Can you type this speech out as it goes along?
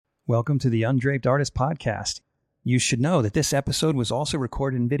Welcome to the Undraped Artist Podcast. You should know that this episode was also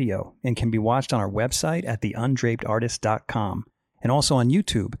recorded in video and can be watched on our website at theundrapedartist.com and also on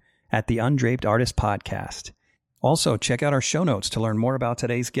YouTube at the Undraped Artist Podcast. Also, check out our show notes to learn more about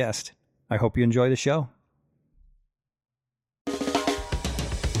today's guest. I hope you enjoy the show.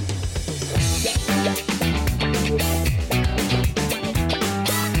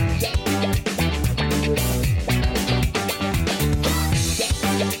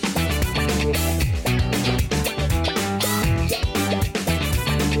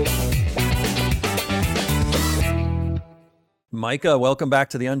 Micah, welcome back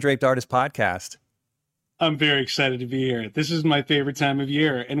to the Undraped Artist Podcast. I'm very excited to be here. This is my favorite time of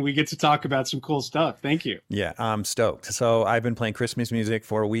year, and we get to talk about some cool stuff. Thank you. Yeah, I'm stoked. So I've been playing Christmas music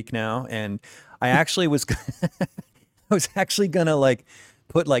for a week now, and I actually was I was actually gonna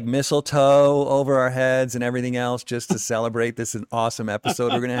put mistletoe over our heads and everything else just to celebrate this awesome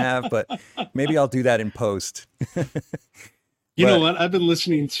episode we're gonna have, but maybe I'll do that in post. You know what? I've been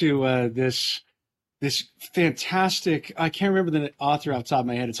listening to this fantastic, I can't remember the author off the top of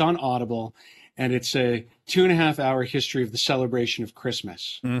my head. It's on Audible, and it's a 2.5-hour history of the celebration of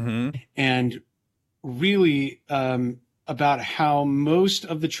Christmas. Mm-hmm. And really about how most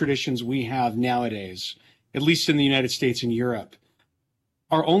of the traditions we have nowadays, at least in the United States and Europe,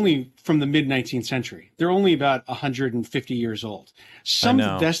 are only from the mid-19th century. They're only about 150 years old. Some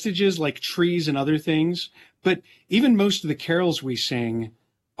vestiges like trees and other things, but even most of the carols we sing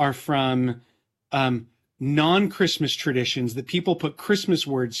are from non-Christmas traditions that people put Christmas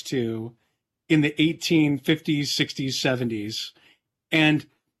words to in the 1850s, 60s, 70s. And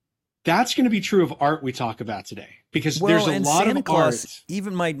that's going to be true of art we talk about today, because there's a lot Santa of Claus, art.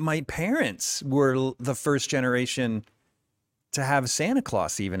 Even my parents were the first generation to have Santa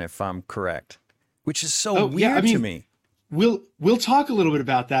Claus, even if I'm correct, which is so weird to me. We'll talk a little bit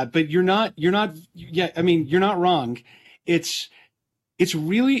about that, but you're not wrong. It's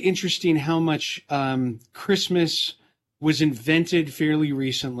really interesting how much Christmas was invented fairly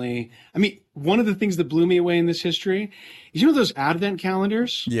recently. I mean, one of the things that blew me away in this history is, those Advent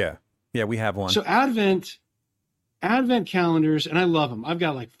calendars? Yeah, we have one. So Advent calendars, and I love them. I've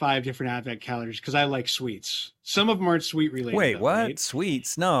got 5 different Advent calendars because I like sweets. Some of them aren't sweet related. Wait, what? Right?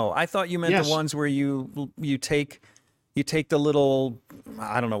 Sweets? No, I thought you meant the ones where you take the little,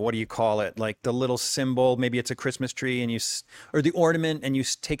 I don't know, what do you call it? Like the little symbol, maybe it's a Christmas tree, or the ornament, and you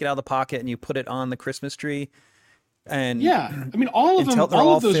take it out of the pocket and you put it on the Christmas tree. And all of them,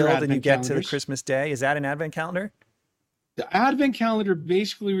 all of those filled, are and you get calendars. to the Christmas day. Is that an Advent calendar? The Advent calendar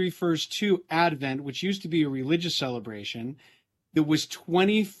basically refers to Advent, which used to be a religious celebration that was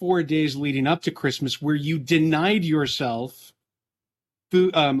 24 days leading up to Christmas, where you denied yourself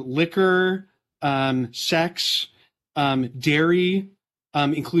food, liquor, sex, dairy,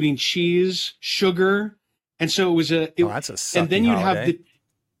 including cheese, sugar. And so it was that's a sucky and then you'd holiday.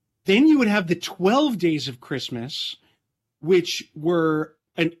 you would have the 12 days of Christmas, which were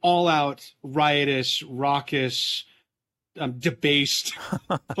an all-out riotous, raucous, debased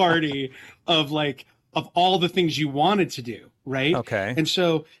party of all the things you wanted to do, right? Okay. And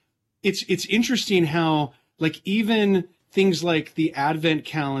so it's interesting how even things like the Advent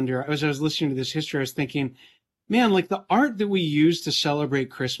calendar, as I was listening to this history, I was thinking, man, the art that we use to celebrate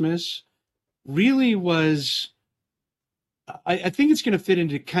Christmas really was, I think it's going to fit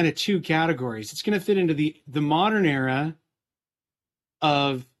into kind of 2 categories. It's going to fit into the modern era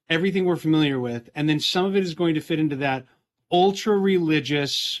of everything we're familiar with, and then some of it is going to fit into that ultra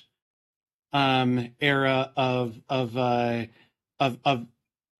religious era of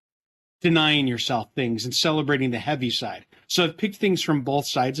denying yourself things and celebrating the heavy side. So I've picked things from both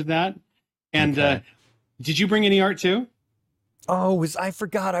sides of that. And did you bring any art too? Oh, I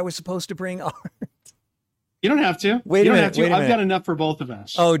forgot I was supposed to bring art. You don't have to. Wait a minute. I've got enough for both of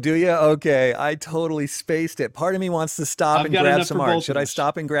us. Oh, do you? Okay. I totally spaced it. Part of me wants to stop and grab some art. Should I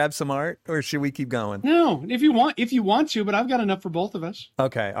stop and grab some art, or should we keep going? No, if you want to, but I've got enough for both of us.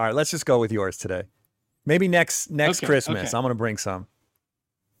 Okay. All right. Let's just go with yours today. Maybe next Christmas, okay. I'm going to bring some.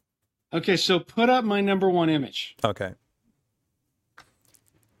 Okay. So put up my number 1 image. Okay.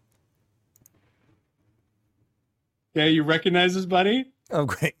 Yeah. You recognize this, buddy? Oh,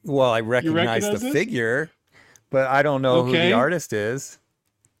 great. Well, I recognize the figure, but I don't know who the artist is.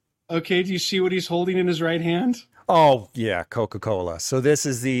 Okay. Do you see what he's holding in his right hand? Oh yeah, Coca-Cola. So this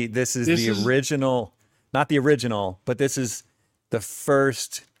is the original, not the original, but this is the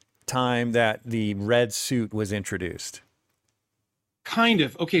first time that the red suit was introduced. Kind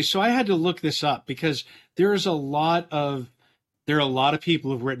of. Okay, so I had to look this up because there are a lot of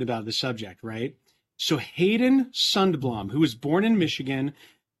people who've written about the subject, right? So Hayden Sundblom, who was born in Michigan,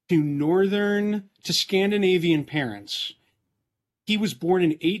 to Scandinavian parents. He was born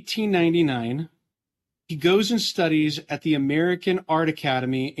in 1899. He goes and studies at the American Art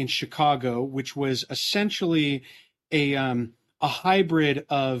Academy in Chicago, which was essentially a hybrid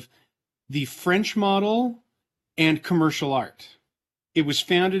of the French model and commercial art. It was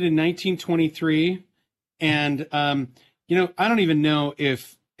founded in 1923, and I don't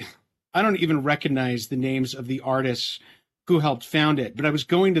even recognize the names of the artists who helped found it, but I was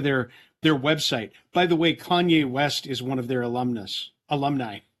going to their website. By the way, Kanye West is one of their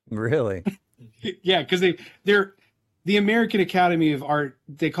alumni. Really? Yeah, because they're the American Academy of Art.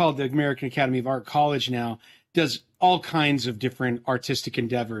 They call it the American Academy of Art College now. Does all kinds of different artistic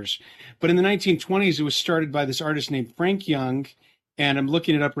endeavors, but in the 1920s, it was started by this artist named Frank Young, and I'm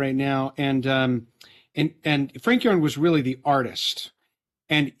looking it up right now. And Frank Young was really the artist,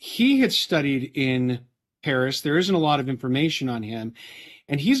 and he had studied in Paris. There isn't a lot of information on him,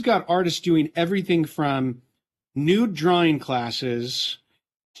 and he's got artists doing everything from nude drawing classes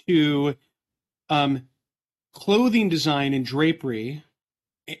to clothing design and drapery,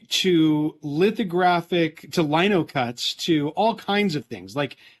 to lithographic, to lino cuts, to all kinds of things.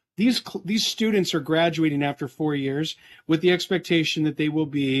 Like these students are graduating after 4 years with the expectation that they will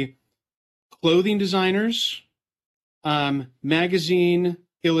be clothing designers, magazine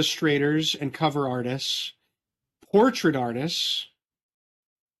illustrators and cover artists, portrait artists,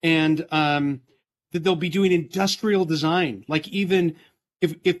 and that they'll be doing industrial design. Like even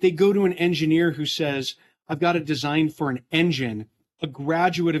if they go to an engineer who says, I've got a design for an engine, a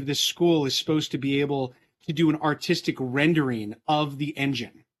graduate of this school is supposed to be able to do an artistic rendering of the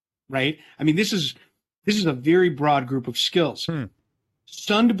engine, right? I mean, this is a very broad group of skills.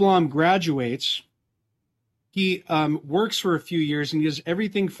 Sundblom graduates. He works for a few years, and he does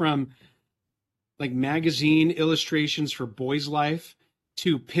everything from like magazine illustrations for Boys Life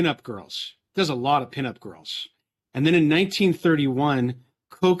to pinup girls. Does a lot of pinup girls. And then in 1931,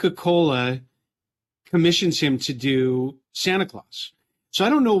 Coca-Cola commissions him to do Santa Claus. So I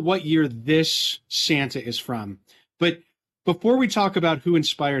don't know what year this Santa is from, but before we talk about who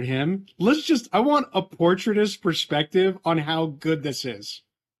inspired him, I want a portraitist perspective on how good this is.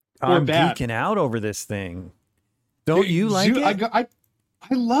 I'm geeking out over this thing. Don't you like it? I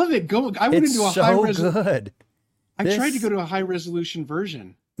love it. I went into a high resolution. Good. I tried to go to a high resolution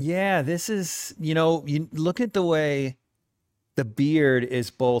version. Yeah, this is, you look at the way the beard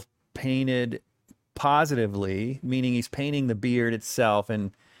is both painted positively, meaning he's painting the beard itself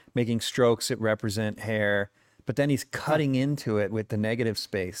and making strokes that represent hair, but then he's cutting into it with the negative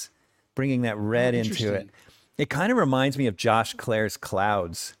space, bringing that red into it. It kind of reminds me of Josh Clare's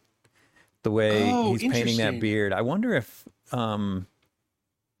Clouds, the way he's painting that beard. I wonder if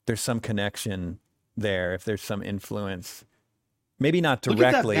there's some connection there, if there's some influence. Maybe not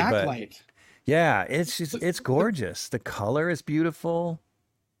directly, but yeah, it's gorgeous. The color is beautiful.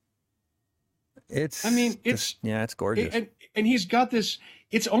 It's gorgeous. And he's got this,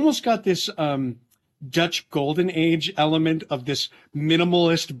 it's almost got this Dutch Golden Age element of this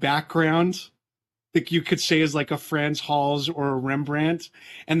minimalist background that you could say is like a Frans Hals or a Rembrandt.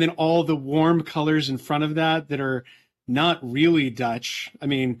 And then all the warm colors in front of that are not really Dutch. I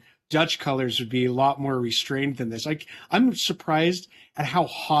mean, Dutch colors would be a lot more restrained than this. I'm surprised at how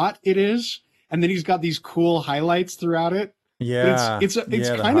hot it is. And then he's got these cool highlights throughout it. Yeah. It's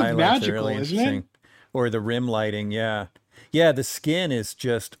kind of magical, really isn't it? Or the rim lighting. Yeah. Yeah. The skin is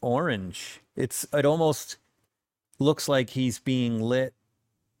just orange. It almost looks like he's being lit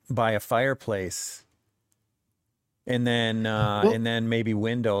by a fireplace. And then maybe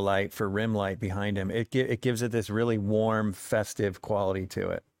window light for rim light behind him. It gives it this really warm, festive quality to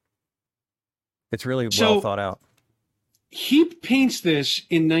it. It's really well thought out. He paints this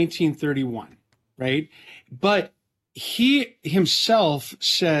in 1931, right? But he himself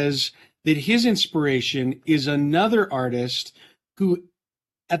says that his inspiration is another artist who,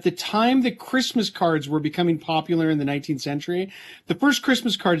 at the time that Christmas cards were becoming popular in the 19th century, the first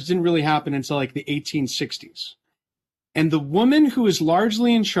Christmas cards didn't really happen until like the 1860s. And the woman who is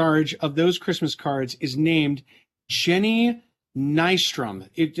largely in charge of those Christmas cards is named Jenny Nystrom.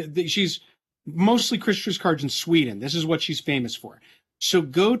 She's mostly Christmas cards in Sweden. This is what she's famous for. So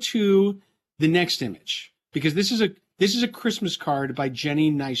go to the next image, because this is a Christmas card by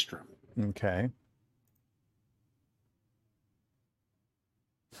Jenny Nystrom. Okay.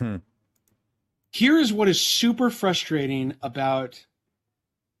 Here is what is super frustrating about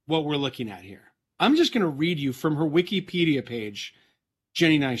what we're looking at here. I'm just going to read you from her Wikipedia page,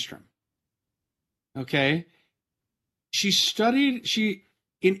 Jenny Nystrom. Okay.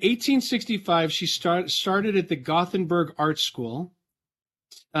 In 1865, she started at the Gothenburg Art School.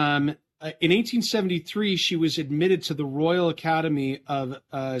 In 1873, she was admitted to the Royal Academy of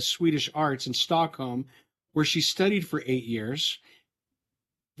Swedish Arts in Stockholm, where she studied for 8 years.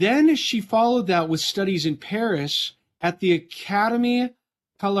 Then she followed that with studies in Paris at the Académie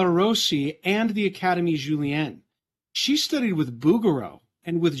Calarossi and the Académie Julienne. She studied with Bouguereau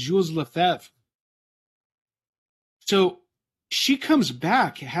and with Jules Lefebvre. So she comes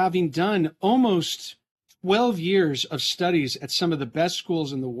back having done almost 12 years of studies at some of the best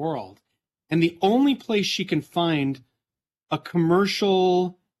schools in the world. And the only place she can find a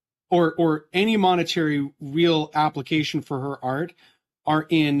commercial or any monetary real application for her art are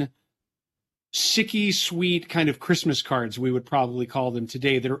in sicky sweet kind of Christmas cards, we would probably call them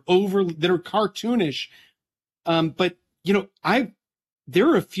today, that are cartoonish. But you know, there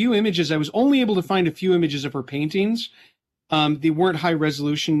are a few images. I was only able to find a few images of her paintings. They weren't high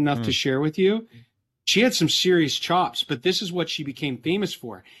resolution enough to share with you. She had some serious chops, but this is what she became famous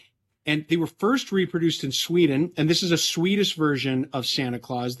for. And they were first reproduced in Sweden, and this is a Swedish version of Santa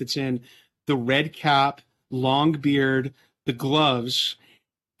Claus that's in the red cap, long beard, the gloves.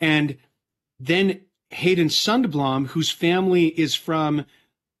 And then Hayden Sundblom, whose family is from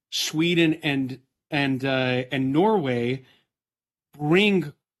Sweden and Norway,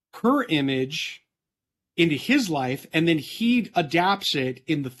 bring her image into his life, and then he adapts it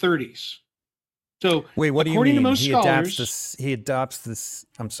in the 30s. So wait, what do you according mean? to most He scholars, adapts this.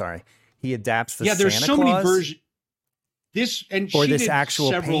 I'm sorry. He adapts the yeah, there's Santa so Claus? many versions. This and Or she this did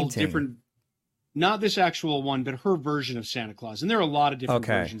actual several painting? different, not this actual one, but her version of Santa Claus. And there are a lot of different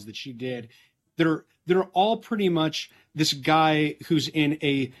Okay. versions that she did that are all pretty much this guy who's in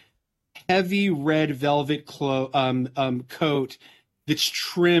a heavy red velvet coat that's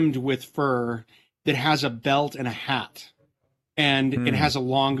trimmed with fur, that has a belt and a hat, and it has a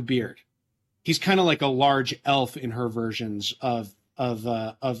long beard. He's kind of like a large elf in her versions of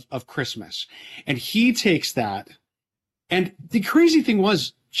Christmas, and he takes that. And the crazy thing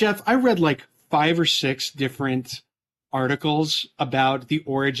was, Jeff, I read like 5 or 6 different articles about the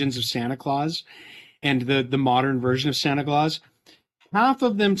origins of Santa Claus and the modern version of Santa Claus. Half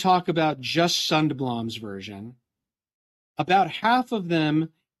of them talk about just Sundblom's version. About half of them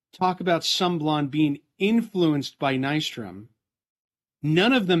talk about Sundblom being influenced by Nystrom.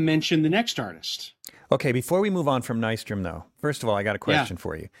 None of them mention the next artist. Okay, before we move on from Nystrom, though, first of all, I got a question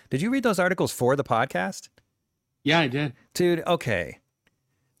for you. Did you read those articles for the podcast? Yeah, I did. Dude, okay.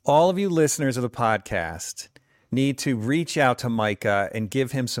 All of you listeners of the podcast need to reach out to Micah and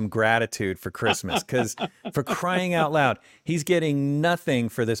give him some gratitude for Christmas, because for crying out loud, he's getting nothing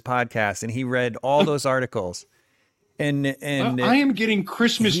for this podcast, and he read all those articles. And I am getting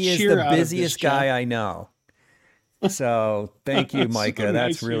Christmas he is cheer the out of busiest this, guy Jeff. I know. So thank you, That's Micah. so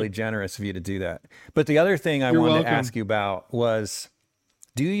That's nice, really generous of you to do that. But the other thing I You're wanted to welcome. ask you about was,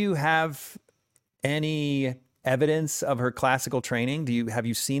 do you have any evidence of her classical training? Have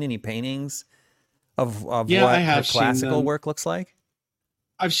you seen any paintings of Yeah, what I have her seen classical them. work looks like?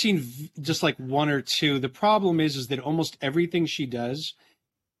 I've seen just like 1 or 2. The problem is that almost everything she does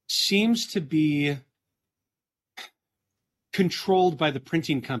seems to be controlled by the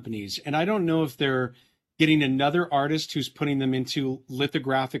printing companies. And I don't know if they're getting another artist who's putting them into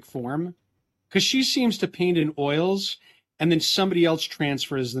lithographic form, because she seems to paint in oils and then somebody else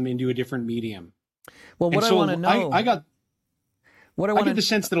transfers them into a different medium. Well, what And I so want to know, I get the to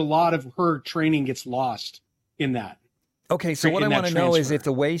sense that a lot of her training gets lost in that. okay, so what I in that want to know is transfer. if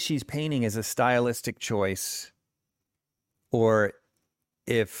the way she's painting is a stylistic choice, or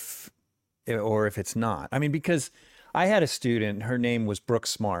if it's not. I mean, because I had a student, her name was Brooke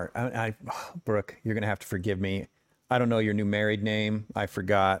Smart. Brooke, you're going to have to forgive me. I don't know your new married name. I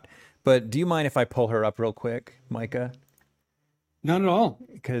forgot. But do you mind if I pull her up real quick, Micah? Not at all.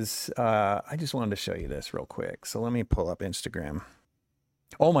 Because I just wanted to show you this real quick. So let me pull up Instagram.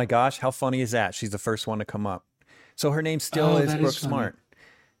 Oh my gosh, how funny is that? She's the first one to come up. So her name still is that Brooke is funny. Smart.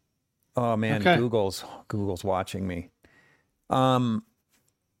 Oh man, Okay. Google's watching me.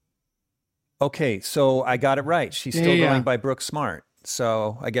 Okay, so I got it right. She's still Yeah. going by Brooke Smart.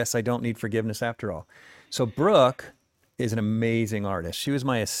 So I guess I don't need forgiveness after all. So Brooke is an amazing artist. She was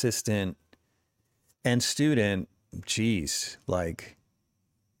my assistant and student, like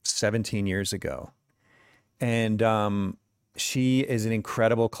 17 years ago. And she is an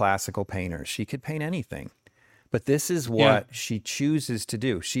incredible classical painter. She could paint anything. But this is what she chooses to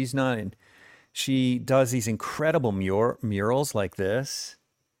do. She does these incredible murals like this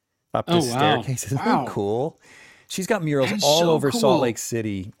up the staircase. Isn't that cool? She's got murals all over Salt Lake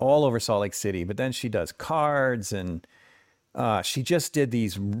City, But then she does cards, and she just did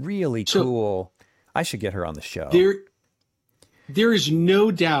these really cool. I should get her on the show. there is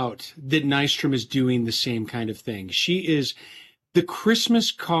no doubt that Nystrom is doing the same kind of thing. She is the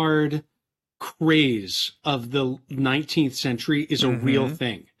Christmas card craze of the 19th century is a real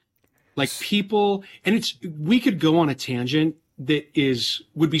thing. Like people, and we could go on a tangent that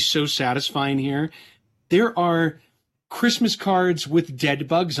would be so satisfying here. There are Christmas cards with dead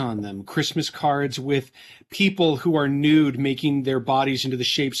bugs on them, Christmas cards with people who are nude making their bodies into the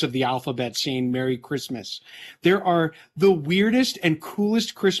shapes of the alphabet saying Merry Christmas. There are the weirdest and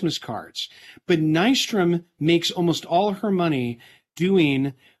coolest Christmas cards. But Nystrom makes almost all her money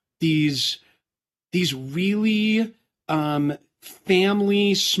doing these really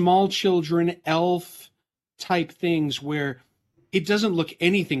family, small children, elf type things where it doesn't look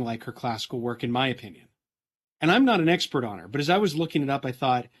anything like her classical work, in my opinion. And I'm not an expert on her, but as I was looking it up, I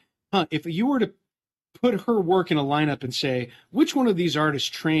thought, if you were to put her work in a lineup and say, which one of these artists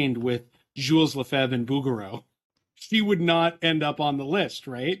trained with Jules Lefebvre and Bouguereau, she would not end up on the list,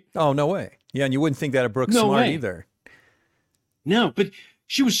 right? Oh, no way. Yeah, and you wouldn't think that of Brooke Smart either. No, but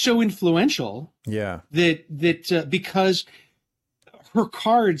she was so influential. Yeah. That because her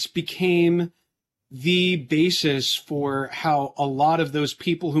cards became the basis for how a lot of those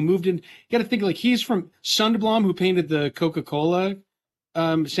people who moved in, you got to think, like, he's from Sundblom, who painted the Coca-Cola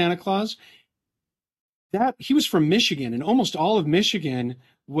Santa Claus. That he was from Michigan, and almost all of Michigan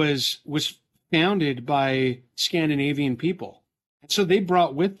was founded by Scandinavian people. And so they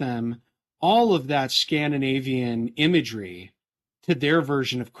brought with them all of that Scandinavian imagery to their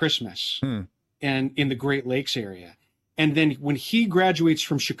version of Christmas and in the Great Lakes area. And then when he graduates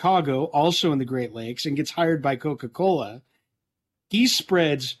from Chicago, also in the Great Lakes, and gets hired by Coca-Cola, he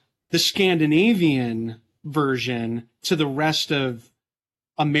spreads the Scandinavian version to the rest of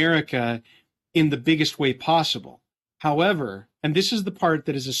America in the biggest way possible. However, and this is the part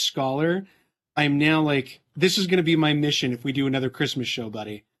that as a scholar, I'm now like, this is going to be my mission if we do another Christmas show,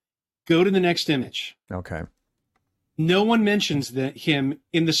 buddy. Go to the next image. Okay. No one mentions him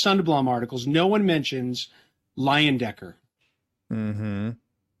in the Sundblom articles. No one mentions Leyendecker. Mm-hmm.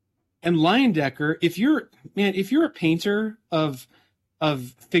 And Leyendecker, if you're a painter of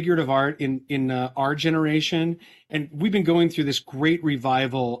figurative art in our generation, and we've been going through this great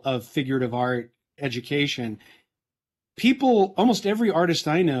revival of figurative art education, people, almost every artist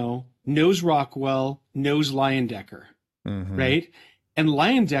I know knows Rockwell, knows Leyendecker, right? And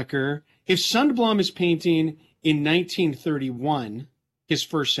Leyendecker, if Sundblom is painting in 1931, his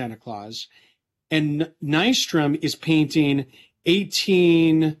first Santa Claus, and Nystrom is painting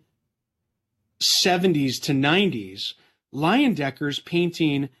 1870s to 90s, Leyendecker's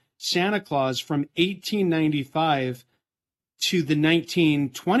painting Santa Claus from 1895 to the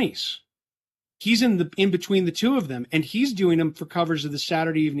 1920s. He's in between the two of them, and he's doing them for covers of the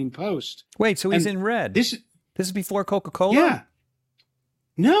Saturday Evening Post. Wait, so he's in red. This is before Coca-Cola? Yeah.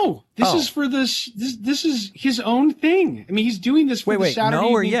 No, this is for this is his own thing. I mean, he's doing this for the Saturday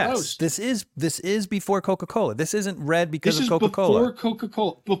Evening Post. This is before Coca-Cola. This isn't red because of Coca-Cola.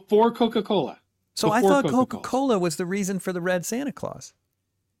 Before Coca-Cola. So I thought Coca-Cola was the reason for the red Santa Claus.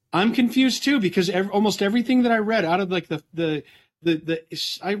 I'm confused too, because almost everything that I read out of like I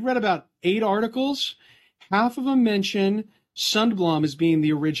read about 8 articles. Half of them mention Sundblom as being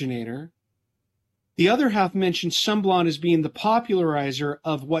the originator. The other half mentioned Sundblom as being the popularizer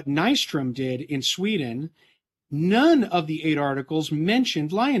of what Nystrom did in Sweden. None of the 8 articles mentioned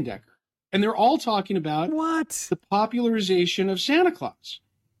Leyendecker. And they're all talking about the popularization of Santa Claus.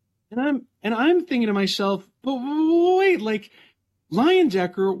 And I'm thinking to myself, but wait, like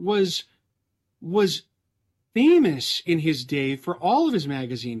Leyendecker was famous in his day for all of his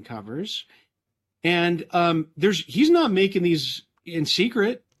magazine covers. And he's not making these in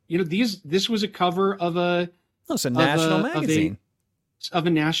secret. You know, this was a cover of a national magazine. Of a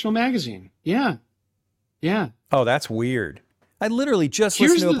national magazine. Yeah. Yeah. Oh, that's weird. I literally just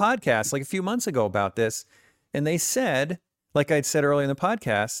listened to a podcast like a few months ago about this, and they said, like I'd said earlier in the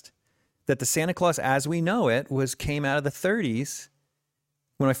podcast, that the Santa Claus as we know it came out of the 30s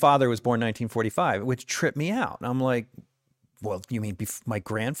when my father was born in 1945, which tripped me out. And I'm like, well, you mean my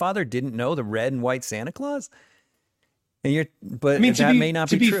grandfather didn't know the red and white Santa Claus? And that may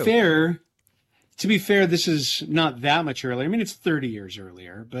not be true. To be fair, this is not that much earlier. I mean, it's 30 years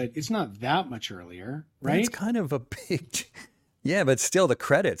earlier, but it's not that much earlier, right? It's kind of a big, yeah, but still the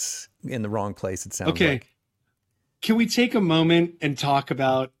credits in the wrong place, it sounds like. Can we take a moment and talk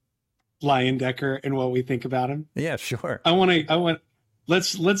about Leyendecker and what we think about him? Yeah, sure. Can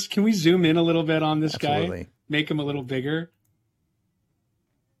we zoom in a little bit on this Absolutely. guy? Make him a little bigger.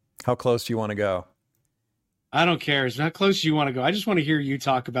 How close do you want to go? I don't care. It's not close you want to go. I just want to hear you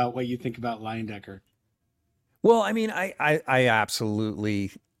talk about what you think about Leyendecker. Well, I mean, I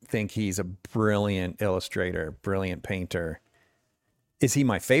absolutely think he's a brilliant illustrator, brilliant painter. Is he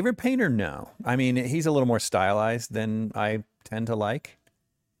my favorite painter? No. I mean, he's a little more stylized than I tend to like.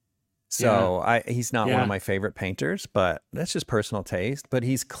 Yeah. So he's not one of Yeah. my favorite painters, but that's just personal taste. But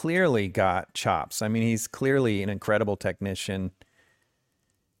he's clearly got chops. I mean, he's clearly an incredible technician.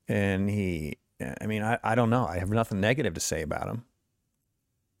 And I mean, I don't know. I have nothing negative to say about him.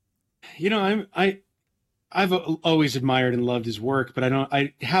 You know, I've always admired and loved his work, but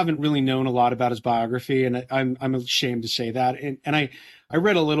I haven't really known a lot about his biography, and I'm ashamed to say that. And I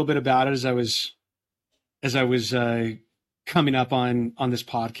read a little bit about it as I was coming up on this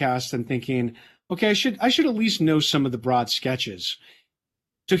podcast and thinking, okay, I should at least know some of the broad sketches.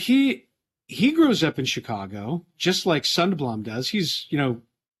 So he grows up in Chicago, just like Sundblom does. He's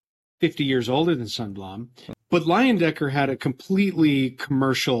 50 years older than Sundblom. But Leyendecker had a completely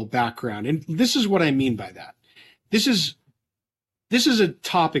commercial background. And this is what I mean by that. This is a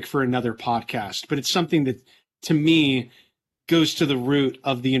topic for another podcast, but it's something that to me goes to the root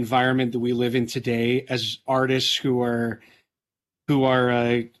of the environment that we live in today as artists who are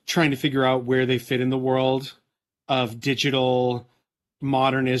trying to figure out where they fit in the world of digital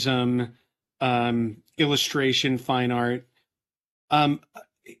modernism, illustration, fine art.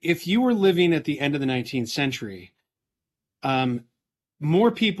 If you were living at the end of the 19th century,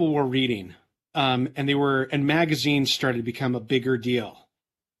 more people were reading, and magazines started to become a bigger deal.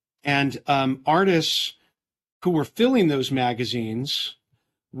 And artists who were filling those magazines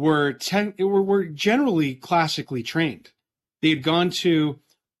were generally classically trained. They had gone to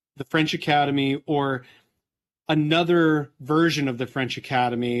the French Academy or another version of the French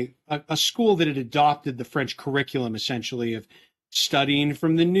Academy, a school that had adopted the French curriculum essentially of studying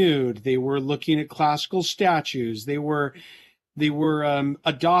from the nude. They were looking at classical statues. They were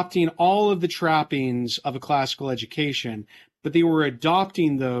adopting all of the trappings of a classical education, but they were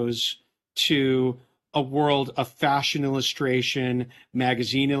adopting those to a world of fashion illustration,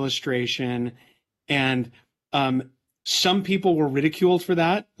 magazine illustration, and some people were ridiculed for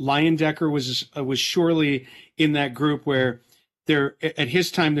that. Leyendecker was surely in that group where there at his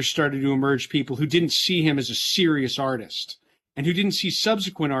time there started to emerge people who didn't see him as a serious artist and who didn't see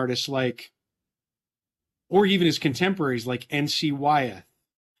subsequent artists like, or even his contemporaries like N.C. Wyeth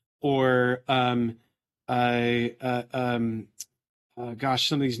or gosh,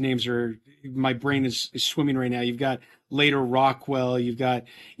 some of these names are, my brain is swimming right now. You've got later Rockwell, you've got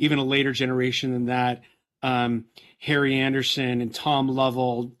even a later generation than that, Harry Anderson and Tom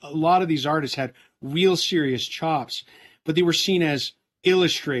Lovell. A lot of these artists had real serious chops, but they were seen as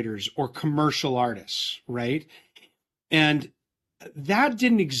illustrators or commercial artists, right? And that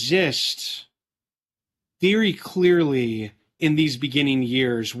didn't exist very clearly in these beginning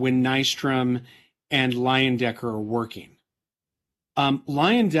years when Nystrom and Leyendecker are working.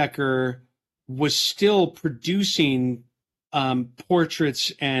 Leyendecker was still producing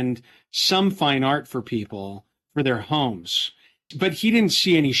portraits and some fine art for people for their homes, but he didn't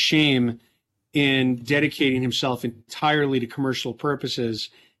see any shame in dedicating himself entirely to commercial purposes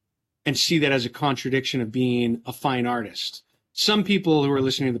and see that as a contradiction of being a fine artist. Some people who are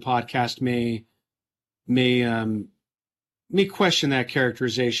listening to the podcast may question that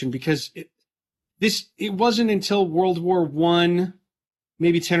characterization because it wasn't until World War I,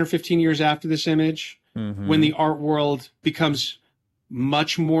 maybe 10 or 15 years after this image, when the art world becomes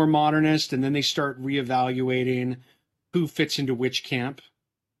much more modernist, and then they start reevaluating who fits into which camp.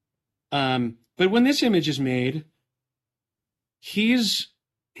 But when this image is made, he's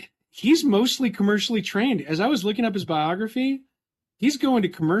mostly commercially trained. As I was looking up his biography, he's going to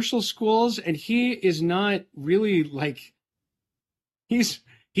commercial schools, and he is not really like, he's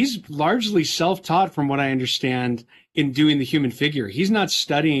largely self-taught from what I understand in doing the human figure. He's not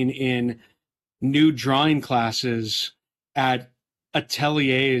studying in nude drawing classes at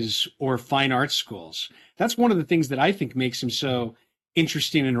ateliers or fine art schools. That's one of the things that I think makes him so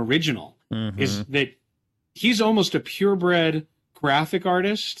interesting and original, is that he's almost a purebred graphic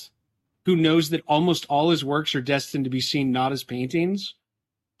artist who knows that almost all his works are destined to be seen not as paintings,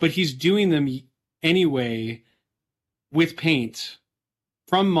 but he's doing them anyway with paint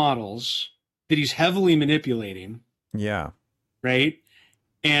from models that he's heavily manipulating. Yeah. Right.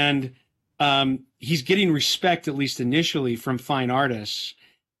 And he's getting respect, at least initially, from fine artists.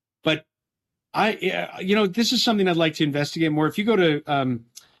 But this is something I'd like to investigate more. If you go to,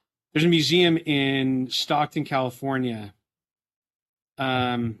 there's a museum in Stockton, California,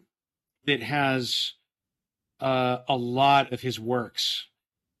 that has a lot of his works.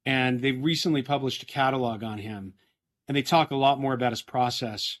 And they recently published a catalog on him. And they talk a lot more about his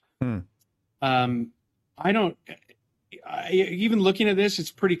process. I don't. Even looking at this,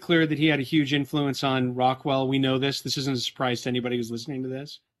 it's pretty clear that he had a huge influence on Rockwell. We know this. This isn't a surprise to anybody who's listening to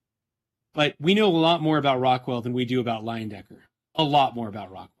this. But we know a lot more about Rockwell than we do about Leyendecker. A lot more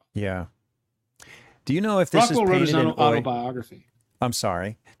about Rockwell. Yeah. Do you know if this Rockwell is wrote painted his in autobiography. I'm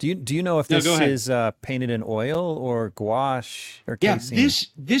sorry. Do you know if this is painted in oil or gouache or casein? Yeah,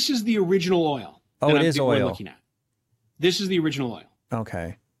 this is the original oil. Oh, it is oil. We're looking at. This is the original oil.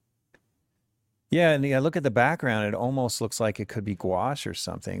 Okay. Yeah, and I look at the background, it almost looks like it could be gouache or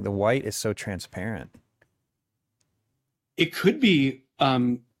something. The white is so transparent. It could be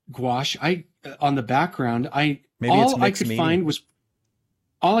gouache. On the background, maybe all I could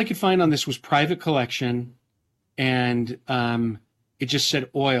find on this was private collection, and it just said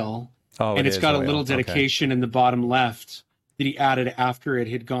oil. Oh, and it's got oil. a little dedication in the bottom left that he added after it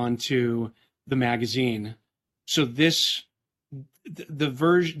had gone to the magazine. So this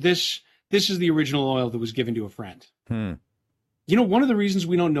is the original oil that was given to a friend. Hmm. You know, one of the reasons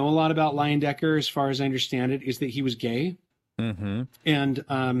we don't know a lot about Leyendecker, as far as I understand it, is that he was gay, and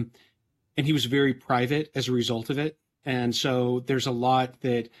he was very private as a result of it. And so there's a lot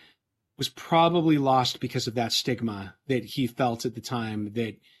that was probably lost because of that stigma that he felt at the time,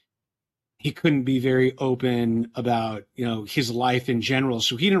 that he couldn't be very open about, you know, his life in general.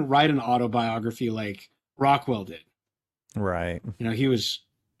 So he didn't write an autobiography like Rockwell did. Right. You know, he was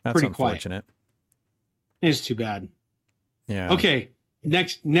That's pretty unfortunate. Quiet. It's too bad. Yeah. Okay.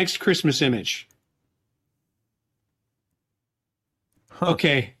 Next Christmas image. Huh.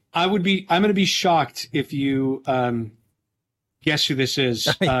 Okay. I'm going to be shocked if you guess who this is.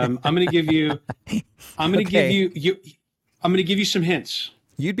 I'm going to give you some hints.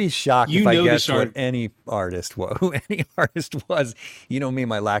 You'd be shocked if I guessed what any artist was. Who any artist was. You know me,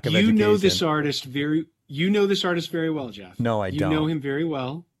 my lack of education. You know this artist very well, Jeff. No, I don't. You know him very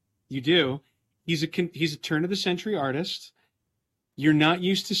well. You do. He's a turn of the century artist. You're not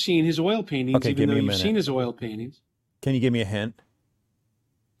used to seeing his oil paintings, even though you've seen his oil paintings. Can you give me a hint?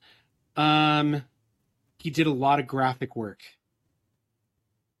 He did a lot of graphic work.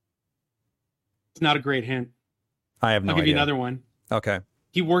 It's not a great hint. I have no idea. I'll give you another one. Okay.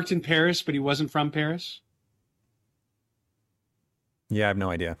 He worked in Paris, but he wasn't from Paris. Yeah, I have no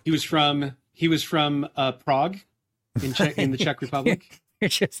idea. He was from Prague in the Czech Republic.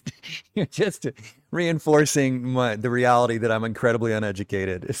 You're just reinforcing the reality that I'm incredibly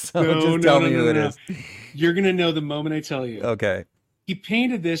uneducated. So tell me who it is. You're going to know the moment I tell you. Okay. He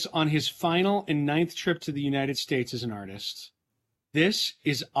painted this on his final and 9th trip to the United States as an artist. This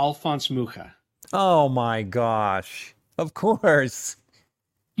is Alphonse Mucha. Oh my gosh. Of course.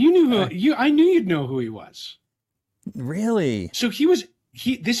 You knew I knew you'd know who he was. Really? So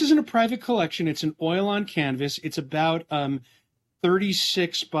this isn't a private collection. It's an oil on canvas. It's about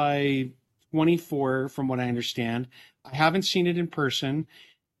 36 by 24 from what I understand. I haven't seen it in person.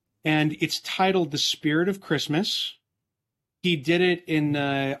 And it's titled The Spirit of Christmas. He did it in,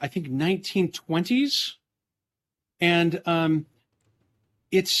 I think, 1920s. And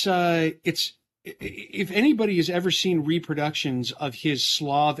it's if anybody has ever seen reproductions of his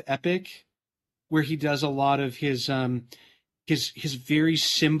Slav epic, where he does a lot of his very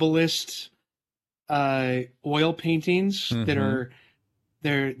symbolist oil paintings that are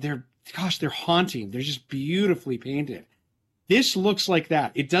they're haunting. They're just beautifully painted. This looks like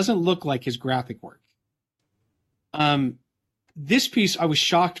that. It doesn't look like his graphic work. This piece, I was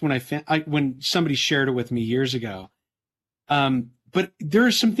shocked when somebody shared it with me years ago. But there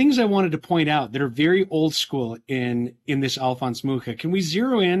are some things I wanted to point out that are very old school in this Alphonse Mucha. Can we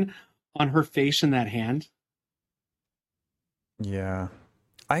zero in on her face in that hand? Yeah.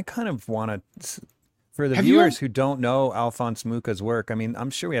 I kind of want to, for the viewers who don't know Alphonse Mucha's work, I mean, I'm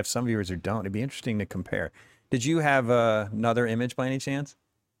sure we have some viewers who don't. It'd be interesting to compare. Did you have another image by any chance?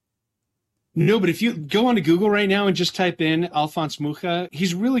 No, but if you go onto Google right now and just type in Alphonse Mucha,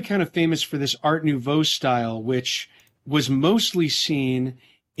 he's really kind of famous for this Art Nouveau style, which was mostly seen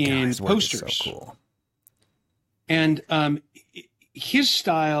in posters. Is so cool. And his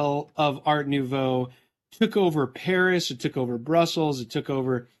style of Art Nouveau took over Paris, it took over Brussels, it took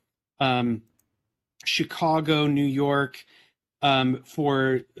over Chicago, New York,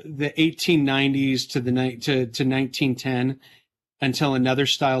 for the 1890s to 1910, until another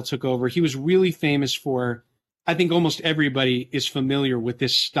style took over. He was really famous for, I think almost everybody is familiar with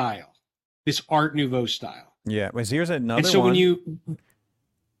this style, this Art Nouveau style. Yeah, here's another one. And so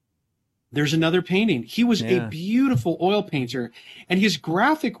there's another painting. He was a beautiful oil painter, and his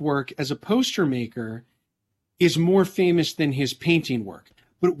graphic work as a poster maker is more famous than his painting work.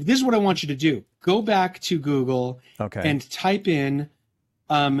 But this is what I want you to do. Go back to Google and type in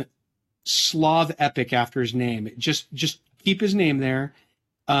Slav epic after his name. Just keep his name there,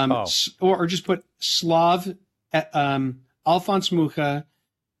 or just put Slav, Alphonse Mucha,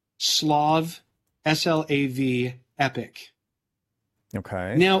 Slav, Slav epic.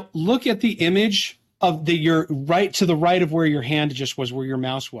 Okay. Now look at the image of your right to the right of where your hand just was, where your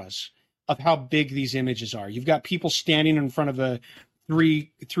mouse was, of how big these images are. You've got people standing in front of the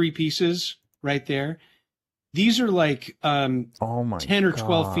three pieces right there. These are like 10 or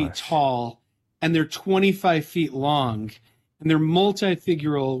 12 feet tall, and they're 25 feet long, and they're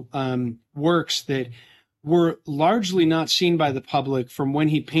multi-figural works that were largely not seen by the public from when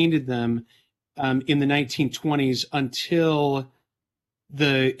he painted them in the 1920s until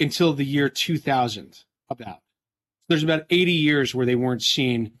the year 2000. There's about 80 years where they weren't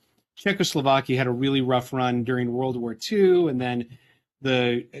seen. Czechoslovakia had a really rough run during World War II, and then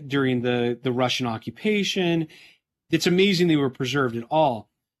during the Russian occupation. It's amazing they were preserved at all.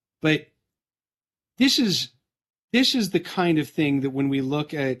 But this is the kind of thing that when we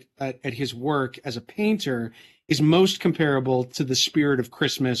look at his work as a painter is most comparable to the spirit of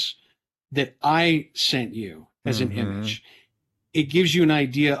Christmas that I sent you as an image. It gives you an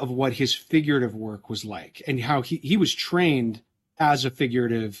idea of what his figurative work was like and how he was trained as a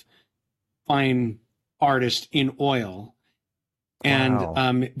figurative fine artist in oil.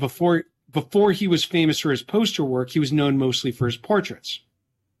 And before he was famous for his poster work, he was known mostly for his portraits.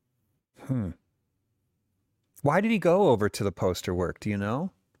 Why did he go over to the poster work? Do you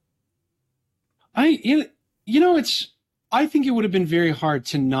know? I think it would have been very hard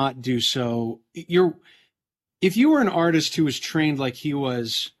to not do so. If you were an artist who was trained like he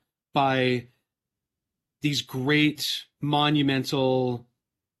was by these great monumental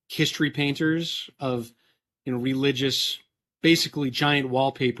history painters of, religious, basically giant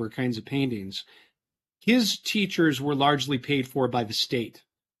wallpaper kinds of paintings, his teachers were largely paid for by the state.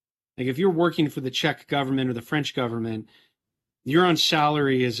 Like if you're working for the Czech government or the French government, you're on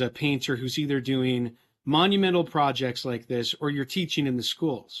salary as a painter who's either doing monumental projects like this or you're teaching in the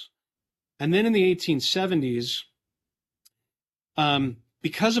schools. And then in the 1870s,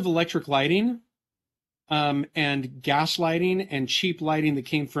 because of electric lighting and gas lighting and cheap lighting that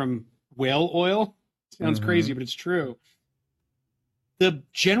came from whale oil, sounds crazy, but it's true, the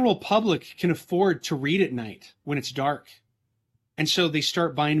general public can afford to read at night when it's dark. And so they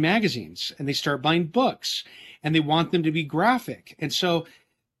start buying magazines and they start buying books and they want them to be graphic. And so,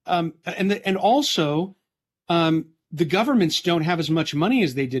 the governments don't have as much money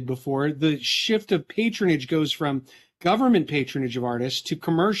as they did before. The shift of patronage goes from government patronage of artists to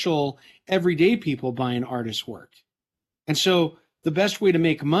commercial, everyday people buying artists' work. And so the best way to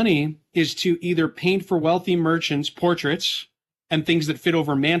make money is to either paint for wealthy merchants portraits and things that fit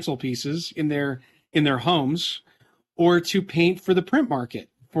over mantelpieces in their homes, or to paint for the print market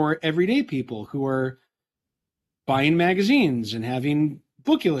for everyday people who are buying magazines and having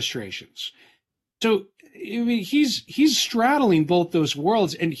book illustrations. So he's straddling both those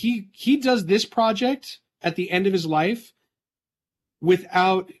worlds, and he does this project at the end of his life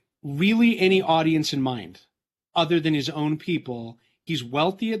without really any audience in mind other than his own people. He's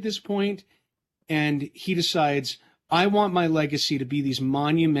wealthy at this point, and he decides, I want my legacy to be these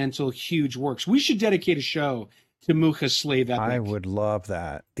monumental, huge works. We should dedicate a show to Mucha's slave epic. I would love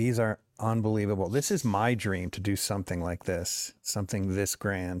that. These are unbelievable. This is my dream, to do something like this, something this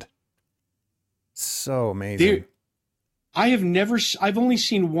grand. So amazing. I've only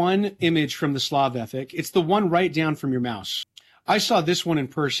seen one image from the Slav epic. It's the one right down from your mouse. I saw this one in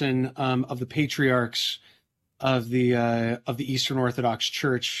person of the patriarchs of the Eastern Orthodox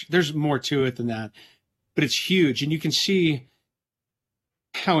Church. There's more to it than that, but it's huge, and you can see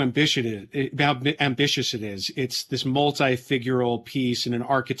how ambitious it is. It's this multi-figural piece in an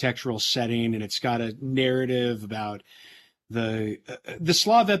architectural setting, and it's got a narrative about the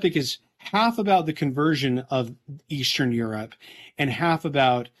Slav epic is half about the conversion of Eastern Europe and half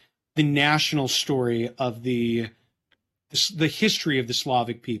about the national story of the history of the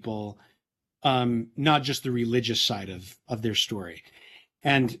Slavic people, not just the religious side of their story.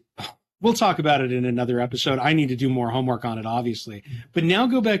 And we'll talk about it in another episode. I need to do more homework on it, obviously. But now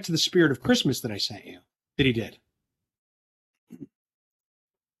go back to the Spirit of Christmas that I sent you, that he did.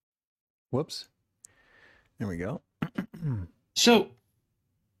 Whoops. There we go. So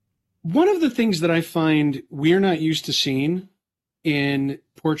one of the things that I find we're not used to seeing in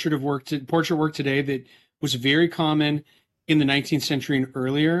portrait work today that was very common in the 19th century and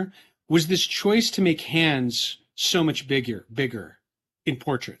earlier was this choice to make hands so much bigger in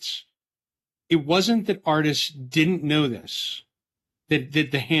portraits. It wasn't that artists didn't know this, that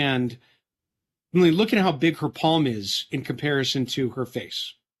the hand, I mean, look at how big her palm is in comparison to her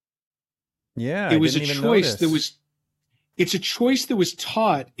face. Yeah, It I was a didn't even choice that notice. was it's a choice that was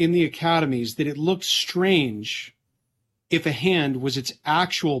taught in the academies, that it looked strange if a hand was its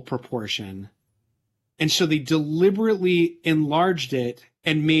actual proportion. And so they deliberately enlarged it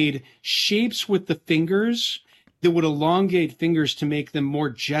and made shapes with the fingers that would elongate fingers to make them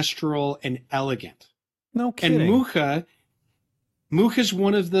more gestural and elegant. No And kidding. Mucha's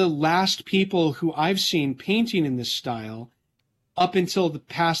one of the last people who I've seen painting in this style up until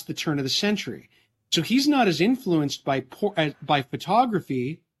past the turn of the century. So he's not as influenced by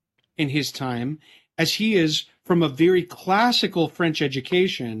photography in his time as he is from a very classical French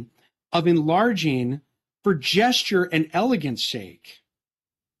education of enlarging for gesture and elegance sake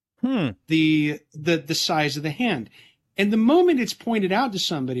the size of the hand. And the moment it's pointed out to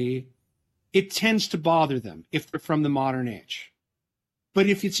somebody, it tends to bother them if they're from the modern age. But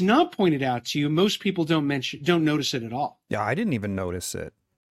if it's not pointed out to you, most people don't notice it at all. Yeah, I didn't even notice it.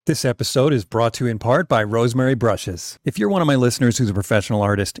 This episode is brought to you in part by Rosemary Brushes. If you're one of my listeners who's a professional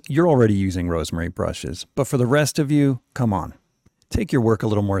artist, you're already using Rosemary brushes. But for the rest of you, come on. Take your work a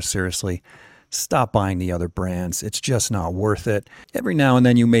little more seriously. Stop buying the other brands. It's just not worth it. Every now and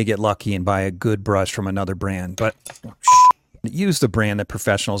then you may get lucky and buy a good brush from another brand, but use the brand that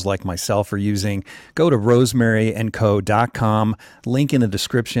professionals like myself are using. Go to rosemaryandco.com, link in the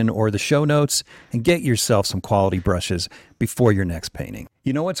description or the show notes, and get yourself some quality brushes before your next painting.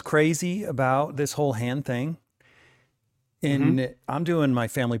 You know what's crazy about this whole hand thing? I'm doing my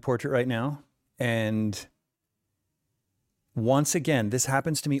family portrait right now, and once again, this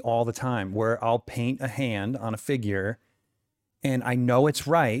happens to me all the time where I'll paint a hand on a figure and I know it's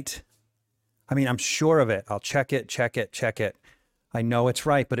right. I mean, I'm sure of it. I'll check it. I know it's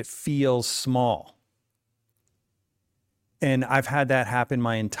right, but it feels small. And I've had that happen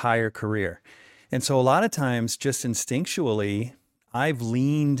my entire career. And so a lot of times, just instinctually, I've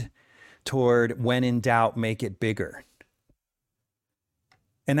leaned toward, when in doubt, make it bigger.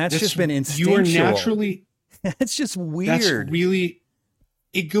 And that's just been instinctual. You are naturally... It's just weird. That's really...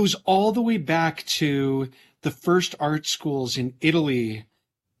 It goes all the way back to the first art schools in Italy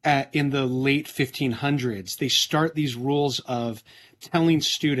in the late 1500s. They start these rules of telling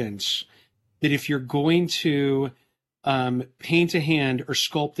students that if you're going to paint a hand or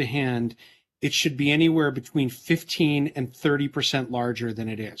sculpt a hand, it should be anywhere between 15 and 30% larger than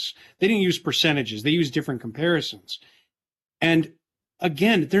it is. They didn't use percentages. They used different comparisons. And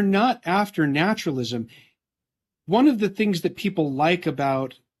again, they're not after naturalism. One of the things that people like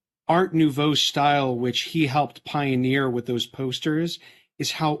about Art Nouveau style, which he helped pioneer with those posters,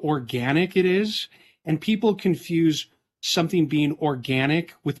 is how organic it is. And people confuse something being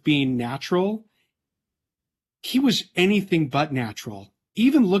organic with being natural. He was anything but natural.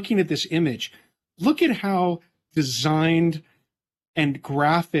 Even looking at this image, look at how designed and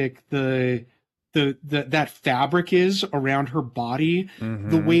graphic that fabric is around her body.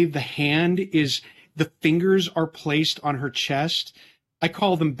 The way the hand is, the fingers are placed on her chest. I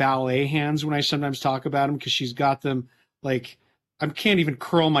call them ballet hands when I sometimes talk about them, because she's got them like, I can't even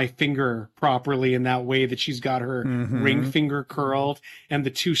curl my finger properly in that way that she's got her ring finger curled and the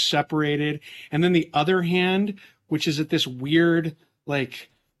two separated. And then the other hand, which is at this weird, like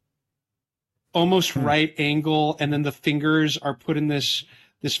almost right angle. And then the fingers are put in this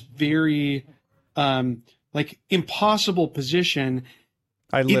very like impossible position.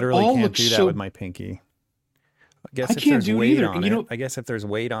 I literally can't do that with my pinky. I guess if there's weight on it, I guess if there's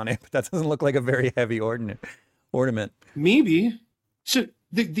weight on it, but that doesn't look like a very heavy ornament. Maybe. So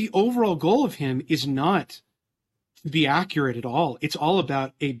the overall goal of him is not to be accurate at all. It's all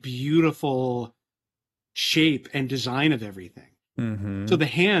about a beautiful shape and design of everything. So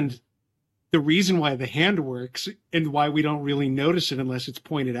the reason why the hand works and why we don't really notice it unless it's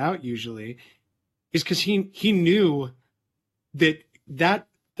pointed out usually is because he knew that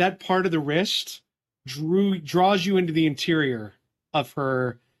part of the wrist draws you into the interior of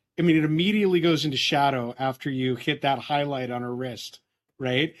her. I mean, it immediately goes into shadow after you hit that highlight on her wrist,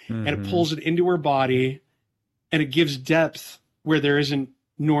 right? And it pulls it into her body, and it gives depth where there isn't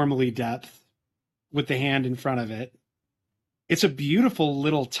normally depth with the hand in front of it. It's a beautiful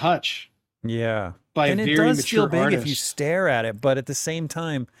little touch. Yeah. By and a it very does mature feel big artist. if you stare at it, but at the same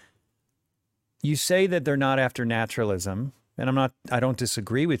time, you say that they're not after naturalism, and I don't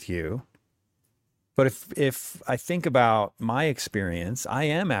disagree with you. But if I think about my experience, I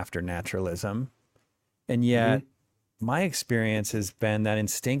am after naturalism, and yet my experience has been that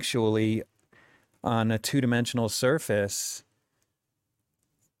instinctually on a two-dimensional surface,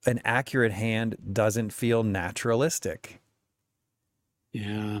 an accurate hand doesn't feel naturalistic.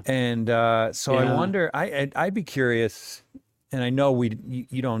 Yeah. And so I wonder, I'd be curious and I know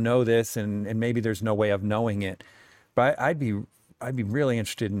you don't know this, and maybe there's no way of knowing it, but I'd be really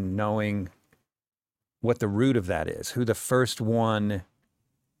interested in knowing what the root of that is, who the first one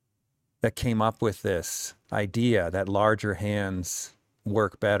that came up with this idea that larger hands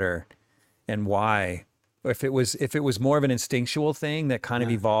work better, and why. If it was more of an instinctual thing that kind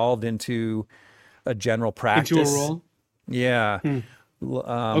of evolved into a general practice. Into a role? Yeah.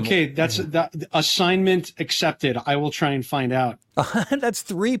 Okay, that's the assignment accepted. I will try and find out. That's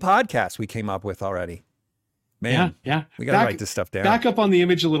 3 podcasts we came up with already. Man, yeah. We got to write this stuff down. Back up on the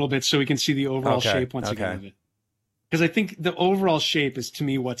image a little bit so we can see the overall shape once again of it. Because I think the overall shape is, to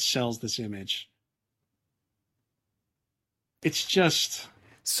me, what sells this image. It's just...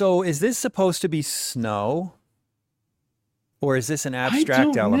 So is this supposed to be snow? Or is this an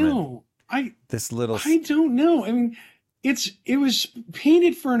abstract element? I don't know. I mean, it was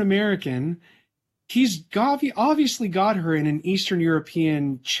painted for an American. He's obviously got her in an Eastern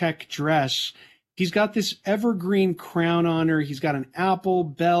European check dress. He's got this evergreen crown on her. He's got an apple,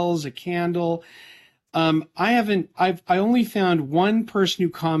 bells, a candle. I only found one person who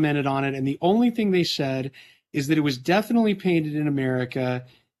commented on it, and the only thing they said is that it was definitely painted in America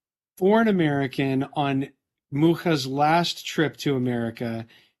for an American on Mucha's last trip to America.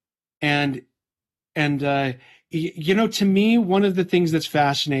 And you know, to me, one of the things that's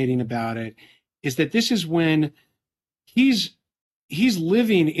fascinating about it is that this is when he's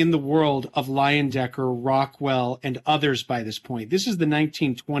living in the world of Leyendecker, Rockwell, and others by this point. This is the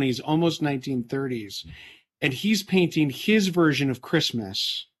 1920s, almost 1930s. And he's painting his version of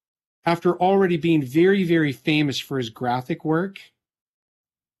Christmas after already being very, very famous for his graphic work.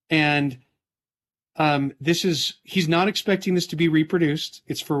 And he's not expecting this to be reproduced.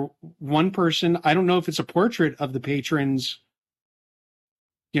 It's for one person. I don't know if it's a portrait of the patron's,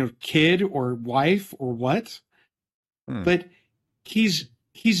 kid or wife or what, but he's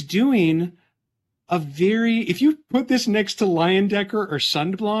doing if you put this next to Leyendecker or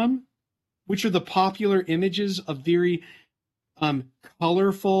Sundblom, which are the popular images of very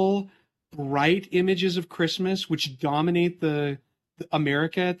colorful, bright images of Christmas, which dominate the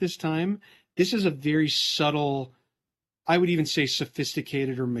America at this time. This is a very subtle, I would even say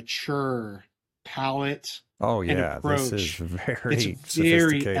sophisticated or mature palette. Oh yeah, approach. This is very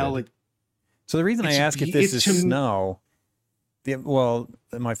sophisticated. Very elegant. So the reason I ask if this is snow,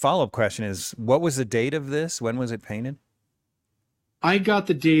 my follow-up question is, what was the date of this? When was it painted? I got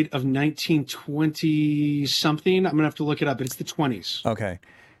the date of 1920 something. I'm gonna have to look it up, but it's the 20s. Okay,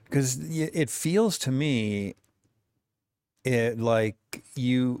 because it feels to me like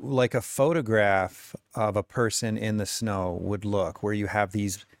a photograph of a person in the snow would look, where you have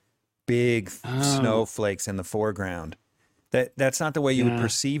these big snowflakes in the foreground. That's not the way you would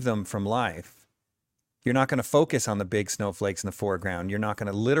perceive them from life. You're not going to focus on the big snowflakes in the foreground. You're not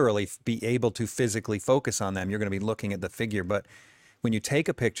going to literally be able to physically focus on them. You're going to be looking at the figure. But when you take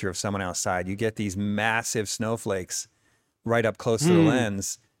a picture of someone outside, you get these massive snowflakes right up close to the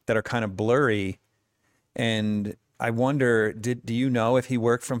lens that are kind of blurry. And I wonder, do you know if he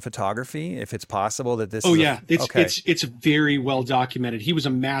worked from photography? If it's possible that this? It's very well documented. He was a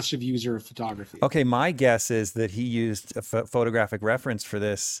massive user of photography. Okay, my guess is that he used a photographic reference for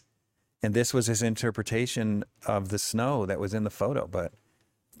this, and this was his interpretation of the snow that was in the photo. But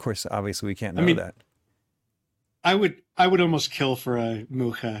of course, obviously, we can't know that. I would almost kill for a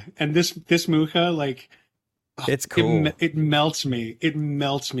Mucha, and this Mucha, like, it's cool. It melts me. It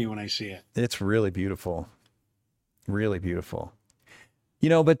melts me when I see it. It's really beautiful. Really beautiful.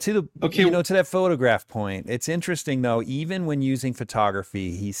 But to that photograph point, it's interesting though, even when using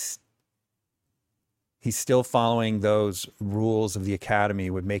photography, he's still following those rules of the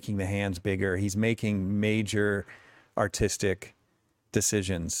Academy with making the hands bigger. He's making major artistic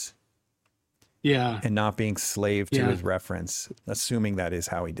decisions. Yeah. And not being slave to his reference, assuming that is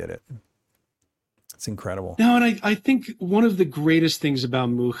how he did it. It's incredible. No, and I think one of the greatest things about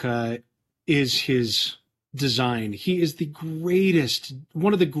Mucha is his design. He is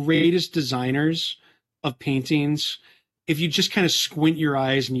one of the greatest designers of paintings. If you just kind of squint your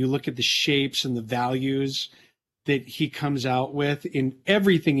eyes and you look at the shapes and the values that he comes out with in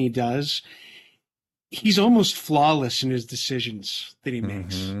everything he does, he's almost flawless in his decisions that he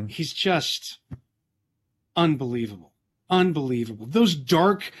makes. Mm-hmm. He's just unbelievable. Those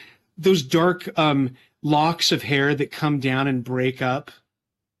dark locks of hair that come down and break up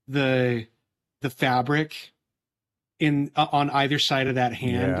the fabric on either side of that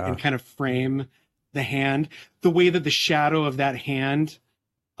hand and kind of frame the hand, the way that the shadow of that hand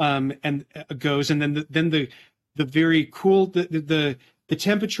goes, and then the very cool the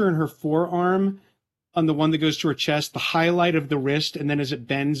temperature in her forearm on the one that goes to her chest, the highlight of the wrist, and then as it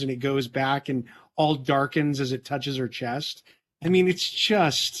bends and it goes back and all darkens as it touches her chest. I mean, it's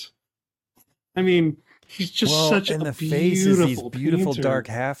just, I mean, he's just such and a the face is these beautiful painter. dark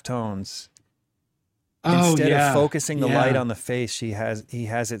halftones. Oh, Instead yeah. of focusing the Yeah. light on the face, he has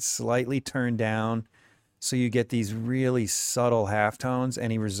it slightly turned down, so you get these really subtle halftones,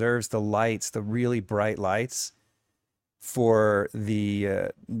 and he reserves the lights, the really bright lights, for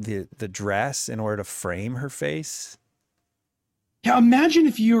the dress in order to frame her face. Yeah, imagine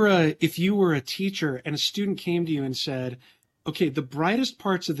if you were a teacher and a student came to you and said, "Okay, the brightest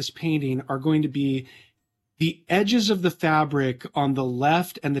parts of this painting are going to be the edges of the fabric on the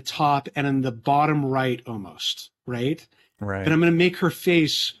left and the top and in the bottom right almost, right? Right. But I'm going to make her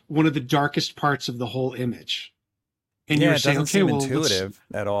face one of the darkest parts of the whole image." And Yeah, you're it saying, doesn't "Okay, seem well, intuitive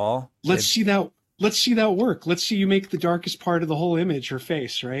at all. let's see that. Let's see that work. Let's see you make the darkest part of the whole image her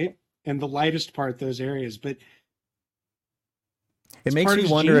face, right? And the lightest part those areas." But It makes me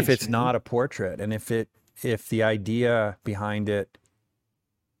wonder if it's not a portrait, and if the idea behind it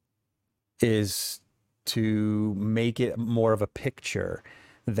is to make it more of a picture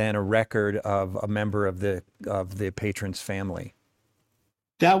than a record of a member of the patron's family.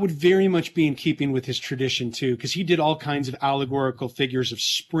 That would very much be in keeping with his tradition too, because he did all kinds of allegorical figures of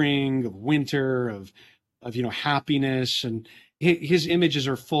spring, of winter, of happiness, and his images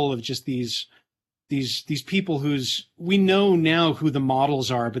are full of just these people whose we know now who the models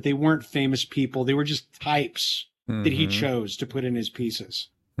are, but they weren't famous people. They were just types that he chose to put in his pieces.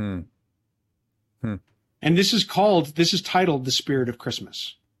 And this is titled "The Spirit of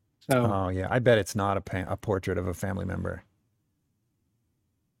Christmas." So, oh yeah, I bet it's not a portrait of a family member.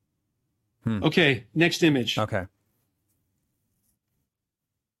 Okay, next image. Okay.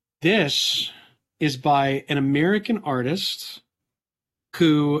 This is by an American artist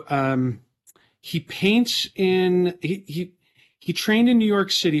who he paints in he trained in New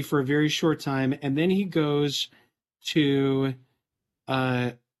York City for a very short time, and then he goes to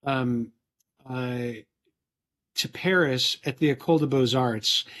Paris at the École des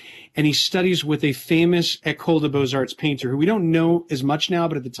Beaux-Arts, and he studies with a famous École des Beaux-Arts painter who we don't know as much now,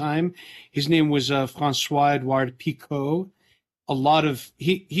 but at the time his name was François Edouard Picot.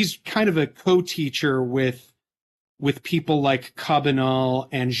 He's kind of a co-teacher with people like Cabanel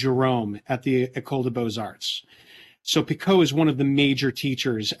and Gérôme at the École des Beaux-Arts. So Picot is one of the major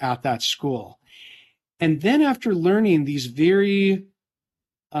teachers at that school. And then after learning these very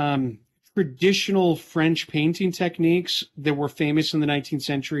traditional French painting techniques that were famous in the 19th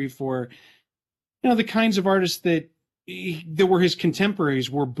century for, the kinds of artists that were his contemporaries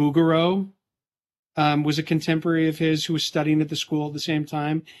were Bouguereau, was a contemporary of his who was studying at the school at the same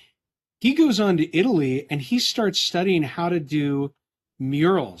time. He goes on to Italy and he starts studying how to do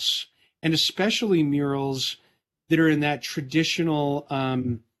murals, and especially murals that are in that traditional,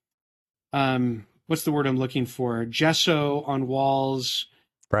 what's the word I'm looking for? Gesso on walls.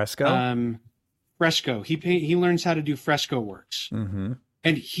 Fresco? Fresco. He learns how to do fresco works. Mm-hmm.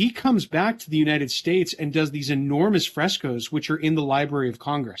 And he comes back to the United States and does these enormous frescoes, which are in the Library of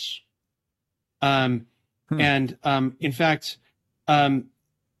Congress. And in fact,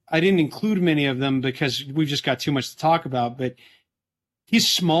 I didn't include many of them because we've just got too much to talk about, but his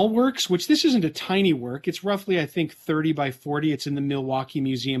small works, which this isn't a tiny work, it's roughly, I think, 30 by 40. It's in the Milwaukee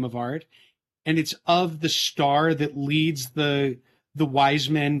Museum of Art. And it's of the star that leads the wise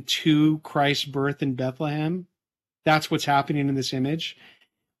men to Christ's birth in Bethlehem. That's what's happening in this image.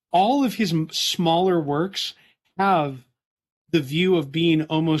 All of his smaller works have the view of being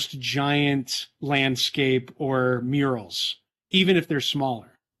almost giant landscape or murals, even if they're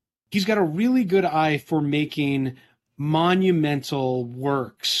smaller. He's got a really good eye for making monumental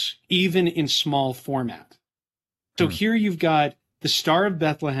works, even in small format. So here you've got the Star of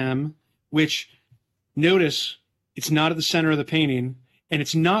Bethlehem, which, notice, it's not at the center of the painting, and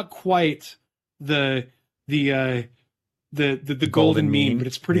it's not quite the golden mean, but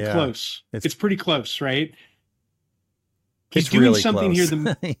it's pretty close. It's pretty close, right? He's doing really something close.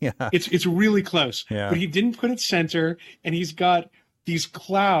 here. Yeah. It's really close, Yeah. but he didn't put it center, and he's got these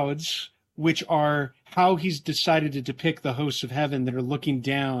clouds, which are how he's decided to depict the hosts of heaven that are looking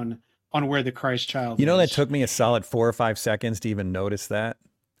down on where the Christ child is. That took me a solid 4 or 5 seconds to even notice that.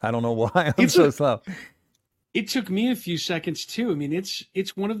 I don't know why I'm so slow. It took me a few seconds too. I mean,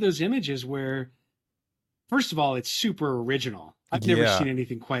 it's one of those images where, first of all, it's super original. I've never seen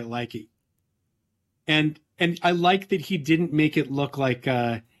anything quite like it. And I like that he didn't make it look like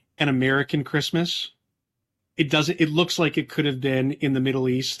an American Christmas. It looks like it could have been in the Middle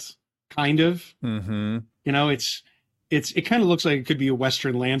East, kind of. Mm-hmm. It kind of looks like it could be a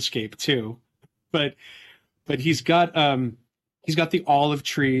Western landscape too. but he's got the olive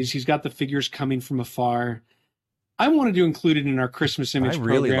trees. He's got the figures coming from afar. I wanted to include it in our Christmas image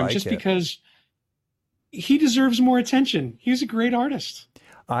really program like just it. because he deserves more attention. He's a great artist.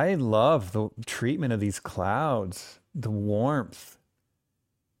 I love the treatment of these clouds, the warmth.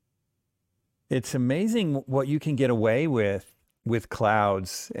 It's amazing what you can get away with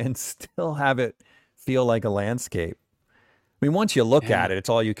clouds and still have it feel like a landscape. I mean, once you look at it, it's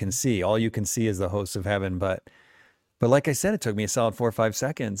all you can see. All you can see is the hosts of heaven. But like I said, it took me a solid 4 or 5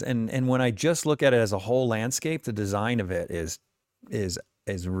 seconds. And when I just look at it as a whole landscape, the design of it is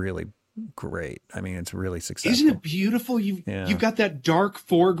really great. I mean, it's really successful. Isn't it beautiful? You've got that dark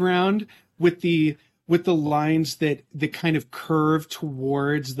foreground with the lines that kind of curve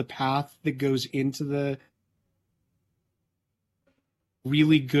towards the path that goes into the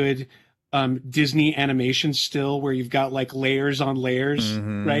really good Disney animation still, where you've got like layers on layers,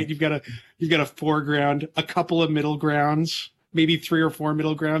 right? You've got a foreground, a couple of middle grounds, maybe 3 or 4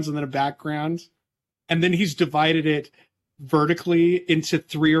 middle grounds, and then a background. And then he's divided it vertically into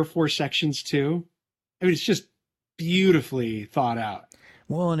 3 or 4 sections too. I mean, it's just beautifully thought out.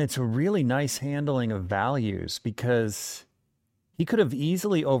 Well, and it's a really nice handling of values, because he could have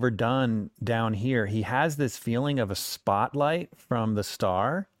easily overdone down here. He has this feeling of a spotlight from the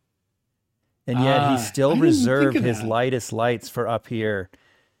star, and yet he still reserved his lightest lights for up here,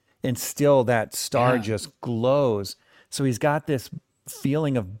 and still that star just glows. So he's got this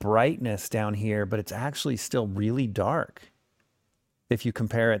feeling of brightness down here, but it's actually still really dark if you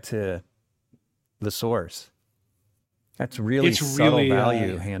compare it to the source. That's really subtle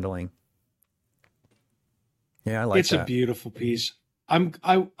value handling. Yeah, I like that. It's a beautiful piece.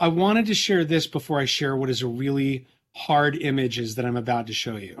 I wanted to share this before I share what is a really hard images that I'm about to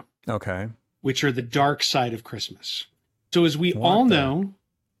show you. Okay. Which are the dark side of Christmas. So as we all know,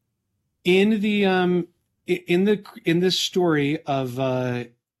 in the story of the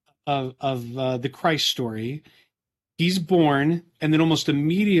Christ story, he's born, and then almost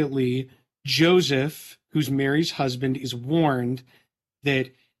immediately Joseph, who's Mary's husband, is warned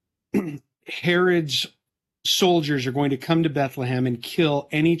that Herod's soldiers are going to come to Bethlehem and kill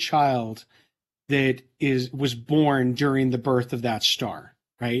any child that was born during the birth of that star,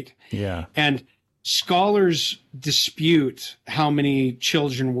 right? Yeah. And scholars dispute how many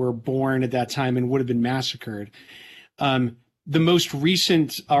children were born at that time and would have been massacred. The most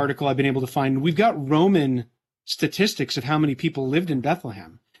recent article I've been able to find, we've got Roman statistics of how many people lived in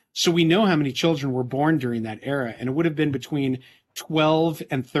Bethlehem. So we know how many children were born during that era, and it would have been between 12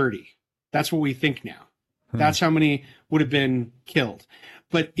 and 30. That's what we think now. That's how many would have been killed.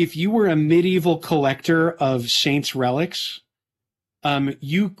 But if you were a medieval collector of saints' relics,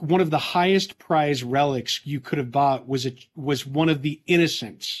 one of the highest prize relics you could have bought was one of the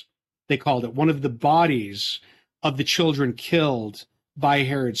innocents, they called it, one of the bodies of the children killed by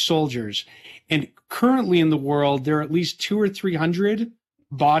Herod's soldiers. And currently in the world, there are at least 200 or 300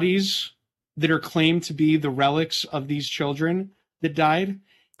 bodies that are claimed to be the relics of these children that died.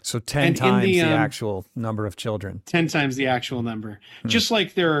 So 10 times the actual number of children. 10 times the actual number. Just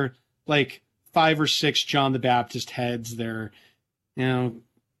like there are like 5 or 6 John the Baptist heads, there are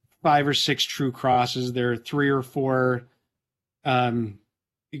 5 or 6 true crosses, there are 3 or 4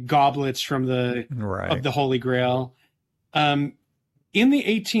 goblets from of the Holy Grail. In the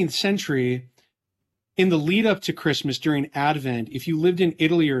 18th century, in the lead up to Christmas during Advent, if you lived in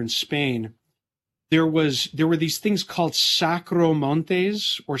Italy or in Spain, there were these things called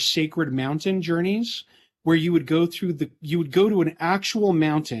sacromontes, or sacred mountain journeys, where you would go to an actual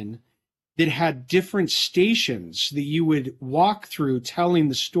mountain that had different stations that you would walk through telling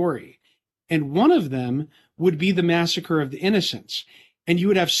the story. And one of them would be the Massacre of the Innocents. And you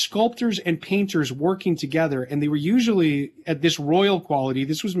would have sculptors and painters working together, and they were usually at this royal quality.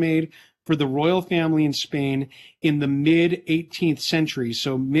 This was made for the royal family in Spain in the mid-18th century,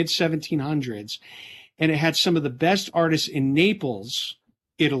 so mid-1700s. And it had some of the best artists in Naples,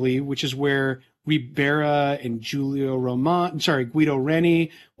 Italy, which is where Ribera and Guido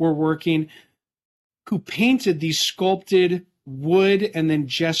Reni were working, who painted these sculpted wood and then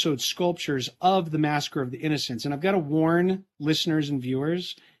gessoed sculptures of the Massacre of the Innocents. And I've got to warn listeners and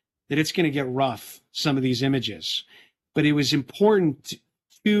viewers that it's going to get rough, some of these images. But it was important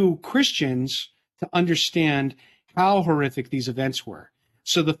to Christians to understand how horrific these events were.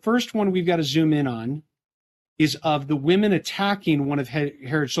 So the first one we've got to zoom in on is of the women attacking one of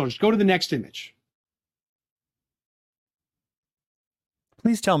Herod's soldiers. Go to the next image.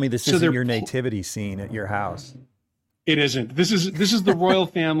 Please tell me this isn't your nativity scene at your house. It isn't. This is the royal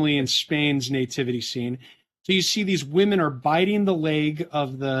family in Spain's nativity scene. So you see these women are biting the leg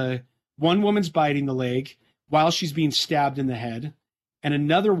of the one woman's biting the leg while she's being stabbed in the head, and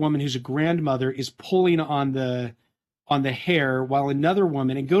another woman who's a grandmother is pulling on the hair, while another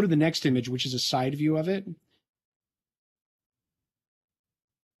woman, and go to the next image, which is a side view of it.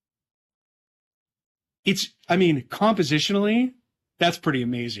 I mean, compositionally, that's pretty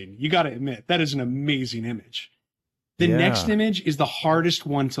amazing. You got to admit, that is an amazing image. The next image is the hardest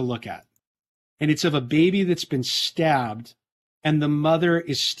one to look at. And it's of a baby that's been stabbed, and the mother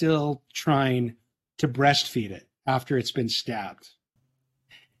is still trying to breastfeed it after it's been stabbed.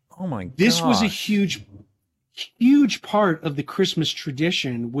 Oh my God. This was a huge, huge part of the Christmas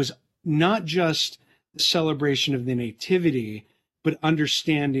tradition, was not just the celebration of the nativity, but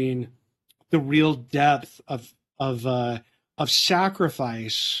understanding the real depth of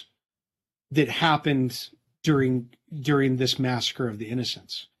sacrifice that happened during this massacre of the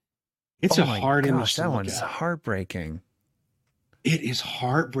innocents. It's a hard image to look at. That one's heartbreaking. It is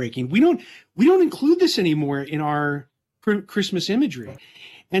heartbreaking. We don't include this anymore in our Christmas imagery.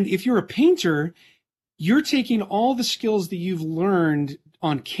 And if you're a painter, you're taking all the skills that you've learned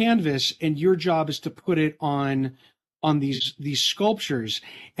on canvas, and your job is to put it on these sculptures.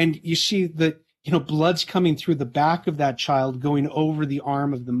 And you see that, blood's coming through the back of that child, going over the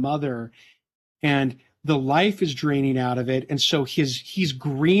arm of the mother, and the life is draining out of it. And so he's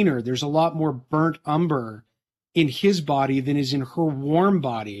greener. There's a lot more burnt umber in his body than is in her warm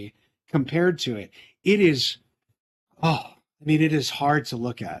body compared to it. It is hard to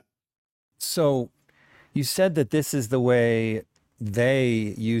look at. So you said that this is the way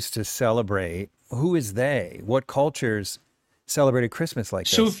they used to celebrate. Who is they? What cultures celebrated Christmas like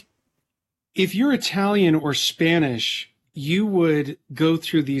this? So if you're Italian or Spanish, you would go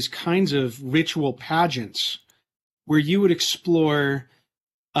through these kinds of ritual pageants where you would explore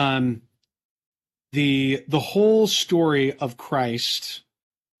the whole story of Christ,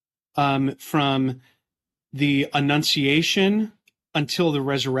 from the Annunciation until the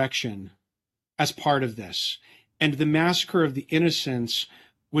resurrection, as part of this. And the massacre of the innocents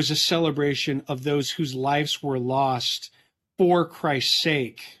was a celebration of those whose lives were lost for Christ's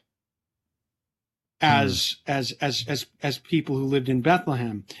sake, as people who lived in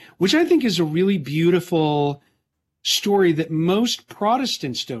Bethlehem, which I think is a really beautiful story that most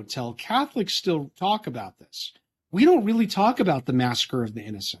Protestants don't tell. Catholics still talk about this. We don't really talk about the massacre of the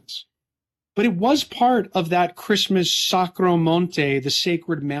innocents, but it was part of that Christmas Sacro Monte, the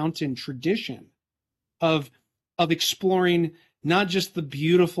sacred mountain tradition of exploring not just the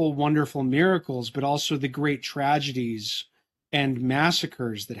beautiful, wonderful miracles, but also the great tragedies and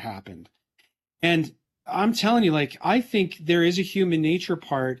massacres that happened. And I'm telling you, I think there is a human nature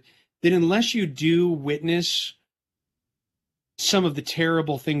part that, unless you do witness some of the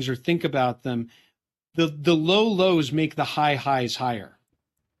terrible things or think about them, the low lows make the high highs higher,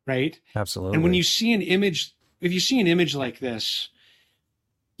 right? Absolutely. And when you see an image, if you see an image like this,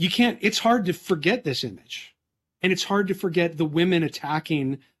 it's hard to forget this image. And it's hard to forget the women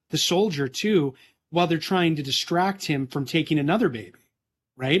attacking the soldier too, while they're trying to distract him from taking another baby,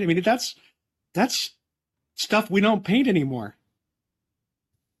 right? I mean, that's stuff we don't paint anymore.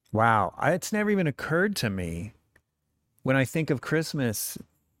 Wow. It's never even occurred to me when I think of Christmas,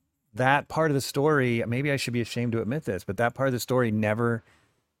 that part of the story, maybe I should be ashamed to admit this, but that part of the story never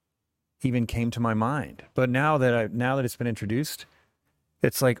even came to my mind. But now that it's been introduced,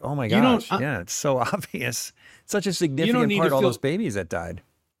 it's like, oh my gosh, it's so obvious. Such a significant part of all those babies that died.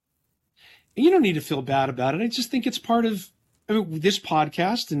 You don't need to feel bad about it. I just think it's part of this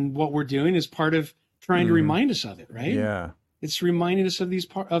podcast, and what we're doing is part of trying to remind us of it, right? Yeah. It's reminding us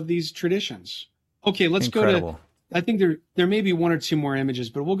of these traditions. Okay, let's go to, I think there may be one or two more images,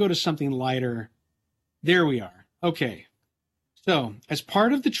 but we'll go to something lighter. There we are. Okay. So, as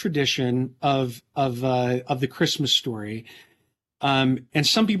part of the tradition of the Christmas story, and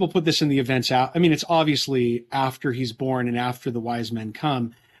some people put this in the events out. I mean, it's obviously after he's born and after the wise men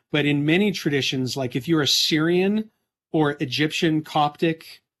come, but in many traditions, like if you're a Syrian or Egyptian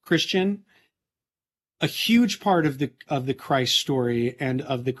Coptic Christian, a huge part of the Christ story and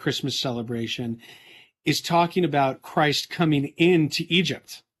of the Christmas celebration is talking about Christ coming into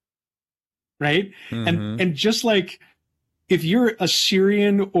Egypt, right? Mm-hmm. And just like if you're a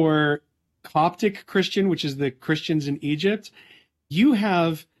Syrian or Coptic Christian, which is the Christians in Egypt, you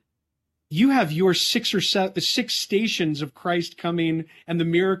have your six stations of Christ coming and the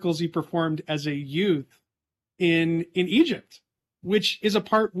miracles he performed as a youth in Egypt, which is a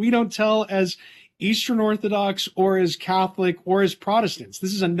part we don't tell as Eastern Orthodox or as Catholic or as Protestants.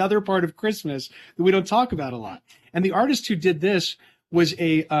 This is another part of Christmas that we don't talk about a lot. And the artist who did this was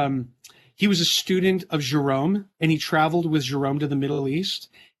he was a student of Jerome, and he traveled with Jerome to the Middle East.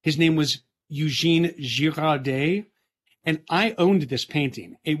 His name was Eugene Girardet, and I owned this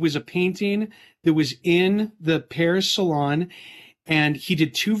painting. It was a painting that was in the Paris Salon, and he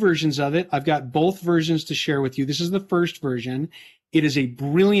did two versions of it. I've got both versions to share with you. This is the first version. It is a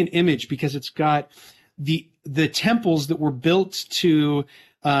brilliant image because it's got the temples that were built to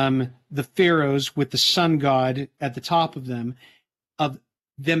the pharaohs with the sun god at the top of them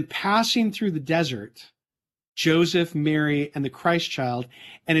passing through the desert, Joseph, Mary, and the Christ child,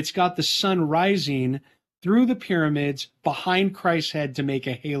 and it's got the sun rising through the pyramids behind Christ's head to make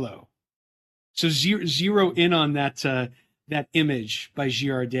a halo. So zero in on that image by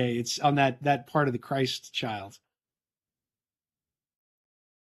Girardet. It's on that part of the Christ child.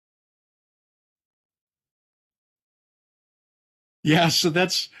 Yeah, so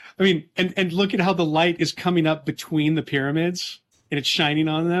that's, I mean, and look at how the light is coming up between the pyramids and it's shining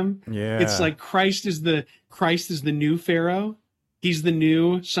on them. Yeah. It's like Christ is the new Pharaoh. He's the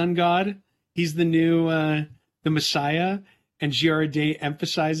new sun god. He's the new the Messiah, and Girardet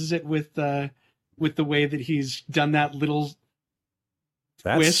emphasizes it with the way that he's done that little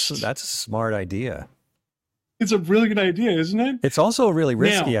twist. That's a smart idea. It's a brilliant idea, isn't it? It's also a really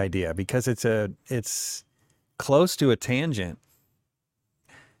risky idea because it's close to a tangent,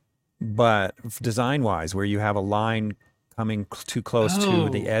 but design-wise, where you have a line coming too close to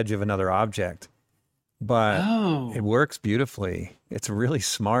the edge of another object, but it works beautifully. It's a really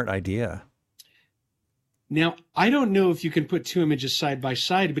smart idea. Now, I don't know if you can put two images side by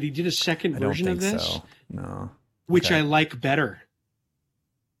side, but he did a second version of this. So. No. Which I like better.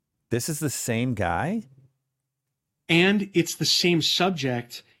 This is the same guy? And it's the same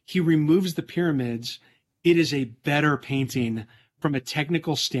subject. He removes the pyramids. It is a better painting from a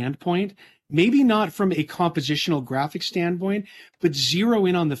technical standpoint. Maybe not from a compositional graphic standpoint, but zero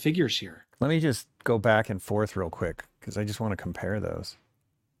in on the figures here. Let me just go back and forth real quick because I just want to compare those.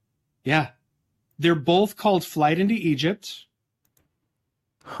 Yeah. They're both called Flight into Egypt.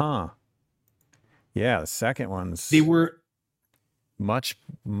 Huh. Yeah, the second one's... They were... much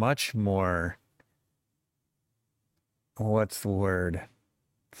more... What's the word?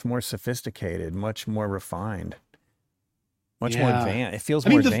 It's more sophisticated, much more refined, much more advanced. It feels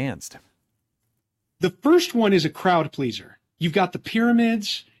more advanced. The first one is a crowd pleaser. You've got the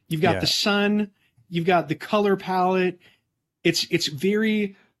pyramids, you've got the sun, you've got the color palette. It's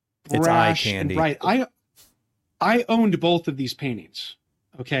very brash and bright. I owned both of these paintings.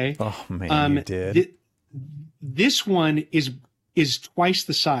 Okay. Oh man, you did. This one is twice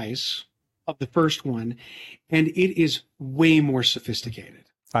the size of the first one, and it is way more sophisticated.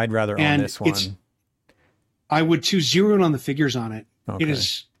 I'd rather own this one. I would too. Zero in on the figures on it. Okay. It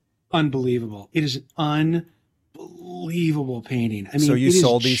is unbelievable. It is an unbelievable painting. I mean, so you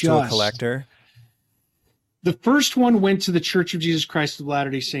sold these to a collector? The first one went to the Church of Jesus Christ of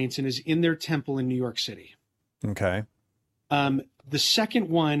Latter-day Saints and is in their temple in New York City. Okay. The second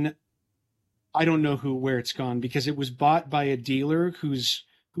one, I don't know where it's gone because it was bought by a dealer who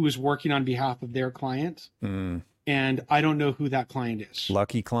was working on behalf of their client. And I don't know who that client is.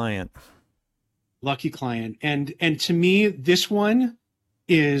 Lucky client. And to me, this one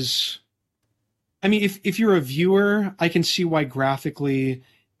is, I mean, if you're a viewer, I can see why graphically,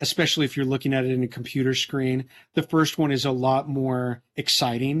 especially if you're looking at it in a computer screen, the first one is a lot more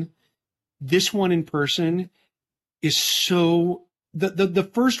exciting. This one in person is so, the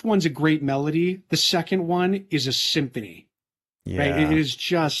first one's a great melody. The second one is a symphony. Yeah. Right? It is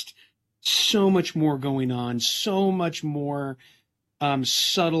just so much more going on, so much more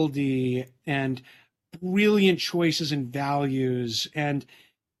subtlety and brilliant choices and values. And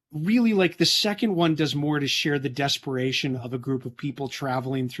really, like, the second one does more to share the desperation of a group of people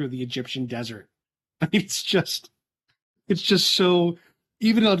traveling through the Egyptian desert. I mean, it's just so,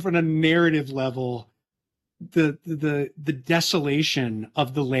 even on a narrative level, the desolation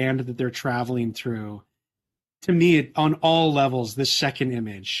of the land that they're traveling through, to me, on all levels, this second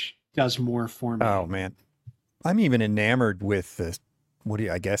image does more for me. Oh man, I'm even enamored with this.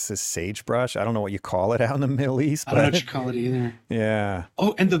 I guess this sagebrush. I don't know what you call it out in the Middle East. I don't know what you call it either. Yeah.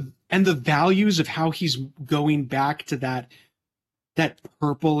 Oh, and the values of how he's going back to that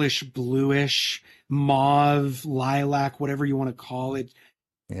purplish, bluish, mauve, lilac, whatever you want to call it.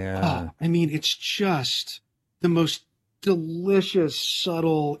 Yeah. I mean, it's just the most delicious,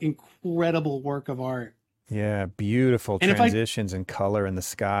 subtle, incredible work of art. Yeah, beautiful transitions in color in the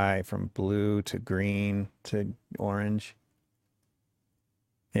sky from blue to green to orange.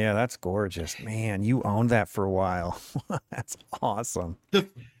 Yeah, that's gorgeous. Man, you owned that for a while. That's awesome.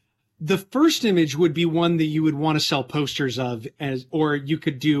 The first image would be one that you would want to sell posters of, or you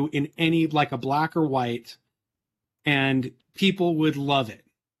could do in any, like a black or white, and people would love it.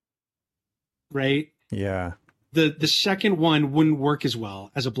 right? Yeah. The second one wouldn't work as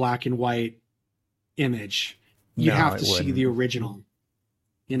well as a black and white image. You'd No, have it to see wouldn't. the original,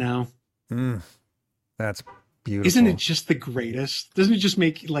 you know? That's Isn't it beautiful. just the greatest? Doesn't it just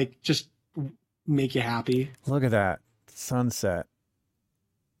make you happy? Look at that sunset.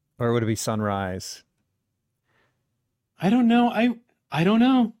 Or would it be sunrise? I don't know. I don't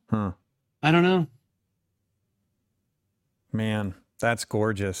know. Huh. I don't know. Man, that's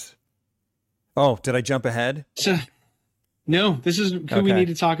gorgeous. Oh, did I jump ahead? So no, this is who we Okay. need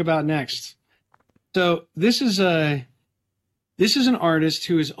to talk about next. So this is an artist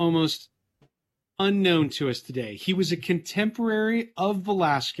who is almost unknown to us today. He was a contemporary of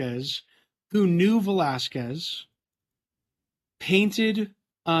Velázquez, who knew Velázquez, painted.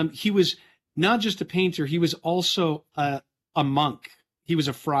 He was not just a painter; he was also a monk. He was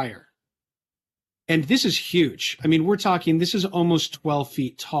a friar, and this is huge. I mean, we're talking. This is almost 12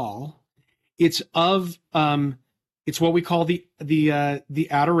 feet tall. It's of it's what we call the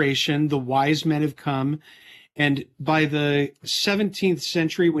adoration. The wise men have come, and by the 17th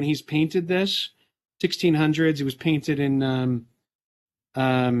century, when he's painted this, 1600s, it was painted in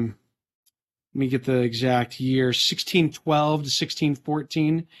let me get the exact year, 1612 to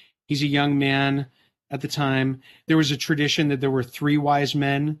 1614. He's a young man at the time. There was a tradition that there were three wise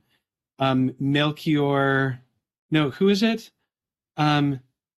men. Melchior, no, who is it?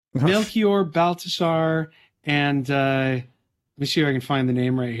 Melchior, Balthasar, and let me see if I can find the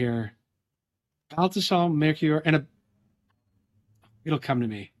name right here. Balthasar, Melchior, and it'll come to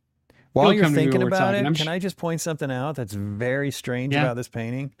me. While It'll you're come to me thinking when we're about talking. it, can I just point something out that's very strange Yeah. about this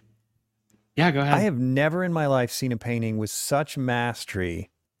painting? Yeah, go ahead. I have never in my life seen a painting with such mastery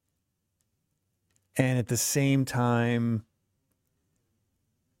and at the same time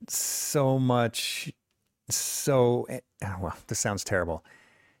so much well, this sounds terrible.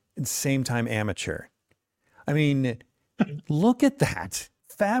 At the same time amateur. I mean, look at that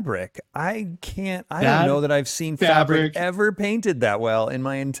fabric. I don't know that I've seen fabric ever painted that well in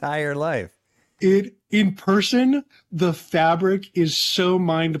my entire life. In person, the fabric is so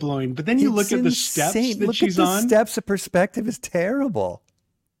mind blowing. But then you look at the steps that look she's at the on. steps of perspective is terrible.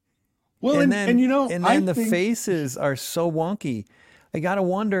 Well, and the faces are so wonky. I gotta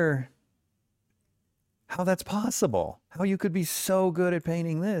wonder how that's possible. How you could be so good at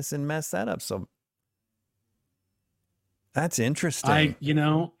painting this and mess that up. So that's interesting.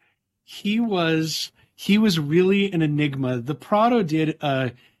 He was really an enigma. The Prado did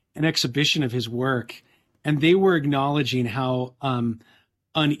an exhibition of his work, and they were acknowledging how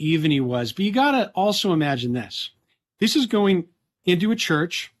uneven he was. But you got to also imagine this. This is going into a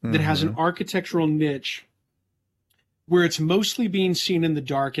church that has an architectural niche where it's mostly being seen in the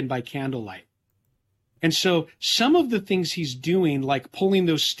dark and by candlelight. And so some of the things he's doing, like pulling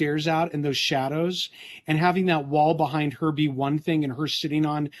those stairs out and those shadows and having that wall behind her be one thing and her sitting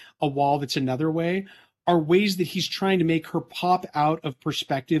on a wall that's another way, are ways that he's trying to make her pop out of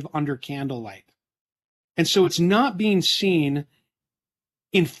perspective under candlelight. And so it's not being seen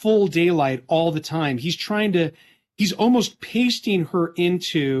in full daylight all the time. He's almost pasting her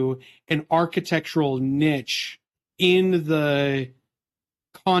into an architectural niche in the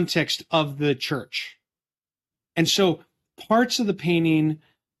context of the church. And so parts of the painting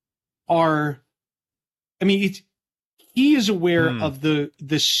he is aware of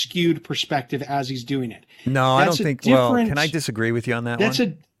the skewed perspective as he's doing it. No, I don't think. Well, can I disagree with you on that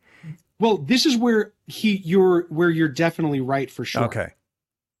one? This is where you're definitely right for sure. Okay.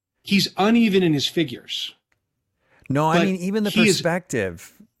 He's uneven in his figures. No, I mean even the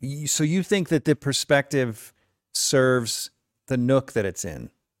perspective. So you think that the perspective serves the nook that it's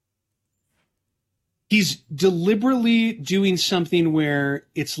in? He's deliberately doing something where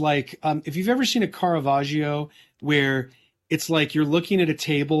it's like, if you've ever seen a Caravaggio where it's like you're looking at a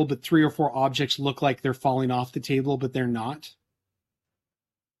table, but 3 or 4 objects look like they're falling off the table, but they're not.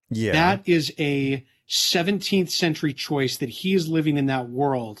 Yeah. That is a 17th century choice that he is living in that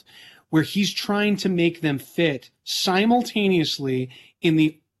world where he's trying to make them fit simultaneously in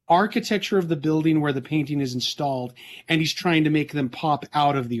the architecture of the building where the painting is installed, and he's trying to make them pop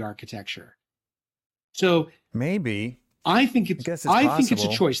out of the architecture. So maybe I think it's a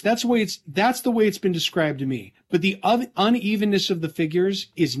choice. That's the way it's been described to me. But the unevenness of the figures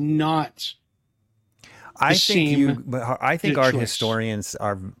is not. I think art historians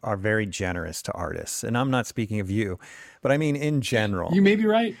are very generous to artists, and I'm not speaking of you, but I mean in general. You may be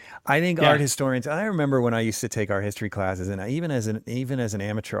right. I think art historians. I remember when I used to take art history classes, and even as an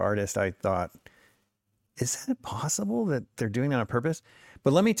amateur artist, I thought, is that possible that they're doing that on purpose?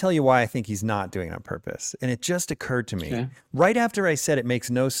 But let me tell you why I think he's not doing it on purpose. And it just occurred to me Okay. right after I said it makes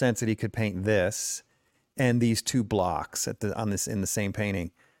no sense that he could paint this and these two blocks in the same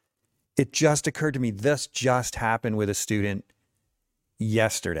painting. It just occurred to me, this just happened with a student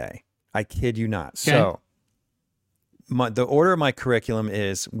yesterday. I kid you not. Okay. So the order of my curriculum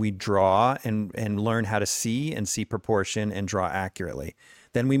is we draw and learn how to see and see proportion and draw accurately.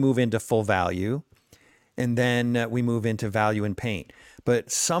 Then we move into full value, and then we move into value and paint.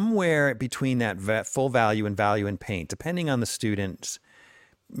 But somewhere between that full value and paint, depending on the students,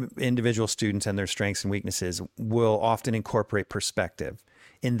 individual students and their strengths and weaknesses, will often incorporate perspective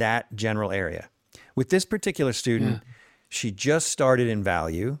in that general area. With this particular student, she just started in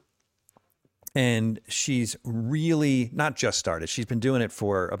value, and she's really not just started. She's been doing it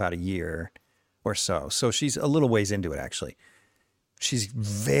for about a year or so. So she's a little ways into it, actually. She's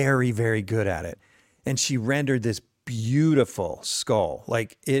very, very good at it. And she rendered this beautiful skull.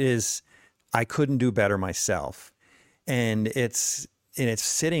 Like, it is, I couldn't do better myself. And it's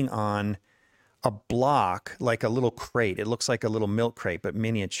sitting on a block, like a little crate. It looks like a little milk crate, but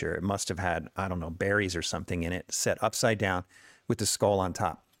miniature. It must have had, I don't know, berries or something in it, set upside down with the skull on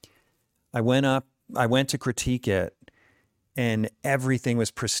top. I went to critique it, and everything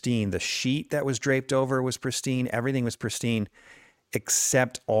was pristine. The sheet that was draped over was pristine. Everything was pristine,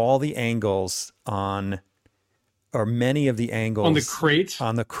 except all the angles many of the angles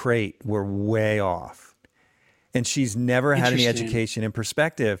on the crate were way off. And she's never had any education in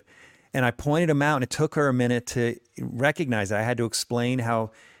perspective. And I pointed them out, and it took her a minute to recognize that. I had to explain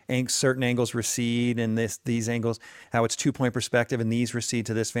how certain angles recede, and these angles, how it's 2-point perspective, and these recede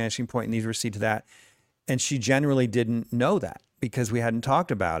to this vanishing point, and these recede to that. And she generally didn't know that because we hadn't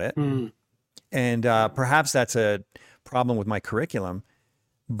talked about it. And perhaps that's a problem with my curriculum.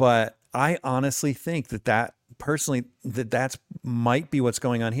 But I honestly think that might be what's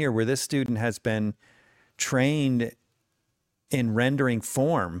going on here, where this student has been trained in rendering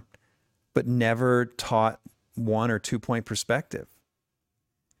form, but never taught 1 or 2-point perspective.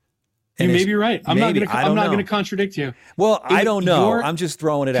 You may be right. I'm not going to contradict you. Well, I don't know. I'm just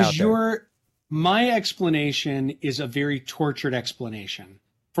throwing it out there. My explanation is a very tortured explanation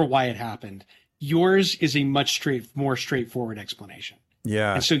for why it happened. Yours is a much more straightforward explanation.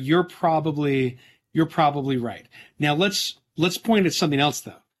 Yeah. And so you're probably right. Now let's point at something else,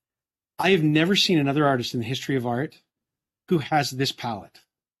 though. I have never seen another artist in the history of art who has this palette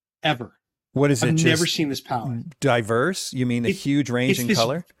ever. What is it? I've never seen this palette. Diverse? You mean the huge range in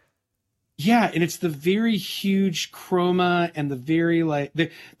color? Yeah, and it's the very huge chroma and the very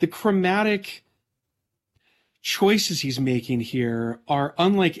the chromatic choices he's making here are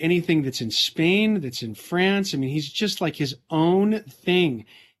unlike anything that's in Spain, that's in France. I mean, he's just like his own thing.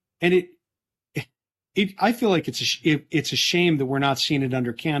 And I feel like it's a shame that we're not seeing it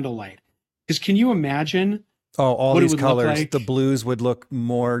under candlelight. Because can you imagine? Oh, all these colors. Like? The blues would look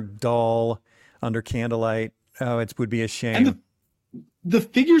more dull under candlelight. Oh, it would be a shame. And the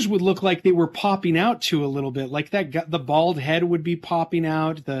figures would look like they were popping out too a little bit. Like the bald head would be popping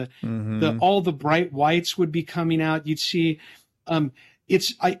out. All the bright whites would be coming out. You'd see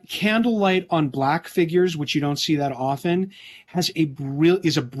candlelight on black figures, which you don't see that often,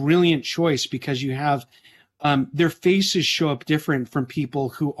 is a brilliant choice because you have their faces show up different from people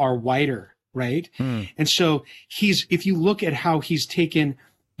who are whiter, right? And so if you look at how he's taken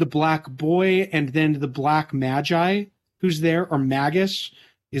the black boy and then the black magi who's there, or magus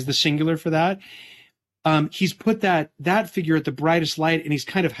is the singular for that. He's put that figure at the brightest light, and he's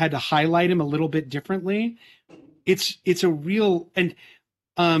kind of had to highlight him a little bit differently. It's a real, and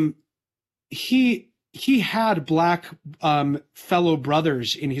he had black fellow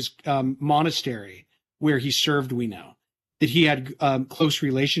brothers in his monastery where he served, we know, that he had close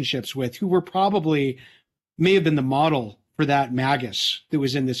relationships with, who may have been the model for that magus that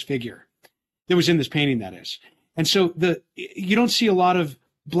was in this figure, that was in this painting, that is. And so you don't see a lot of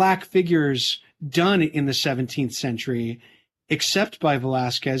black figures done in the 17th century, except by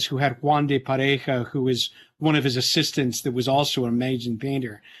Velázquez, who had Juan de Pareja, who was one of his assistants that was also an amazing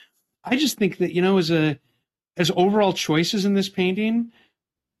painter. I just think that, as overall choices in this painting,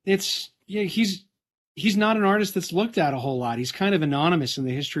 he's not an artist that's looked at a whole lot. He's kind of anonymous in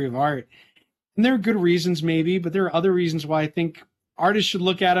the history of art. And there are good reasons maybe, but there are other reasons why I think artists should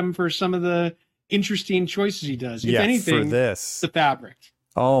look at him for some of the interesting choices he does. If anything, for this, the fabric.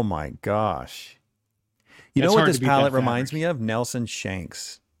 Oh my gosh. You know what this palette reminds me of? Nelson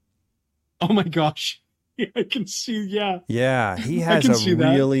Shanks. Oh my gosh. Yeah, I can see, yeah. Yeah, he has a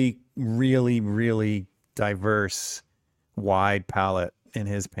really, really, really diverse, wide palette in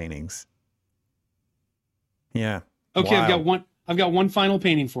his paintings. Yeah. Okay, Wild. I've got one final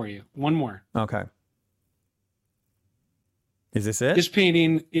painting for you. One more. Okay. Is this it? This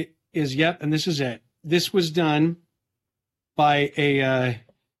painting is, yep, and this is it. This was done by an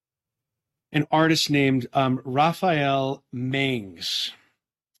artist named Raphael Mengs.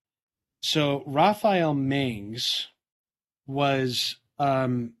 So Raphael Mengs was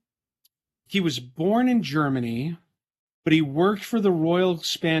he was born in Germany, but he worked for the Royal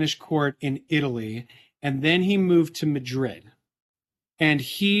Spanish Court in Italy, and then he moved to Madrid. And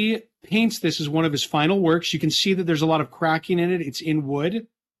he paints this as one of his final works. You can see that there's a lot of cracking in it. It's in wood,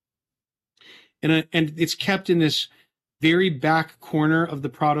 and it's kept in this very back corner of the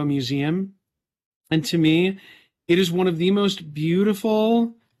Prado Museum. And to me, it is one of the most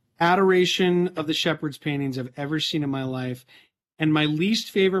beautiful adoration of the shepherd's paintings I've ever seen in my life. And my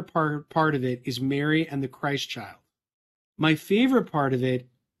least favorite part of it is Mary and the Christ child. My favorite part of it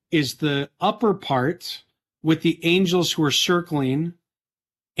is the upper part with the angels who are circling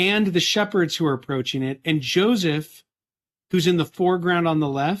and the shepherds who are approaching it, and Joseph, who's in the foreground on the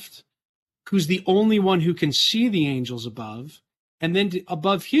left, who's the only one who can see the angels above. And then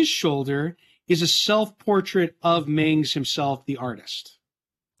above his shoulder is a self-portrait of Mengs himself, the artist.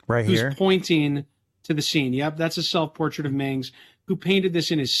 Right here? Who's pointing to the scene. Yep, that's a self-portrait of Mengs, who painted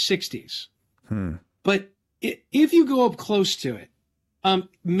this in his 60s. But if you go up close to it,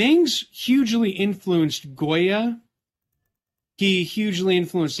 Mengs hugely influenced Goya. He hugely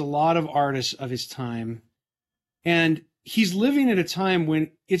influenced a lot of artists of his time. And he's living at a time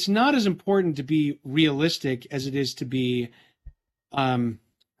when it's not as important to be realistic as it is to be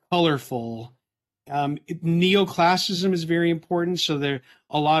colorful. Neoclassicism is very important. So there,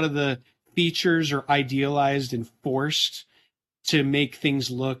 a lot of the features are idealized and forced to make things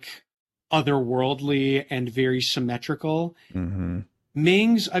look otherworldly and very symmetrical.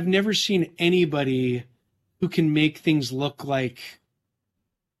 Mengs, I've never seen anybody who can make things look like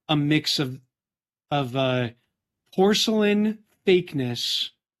a mix of porcelain fakeness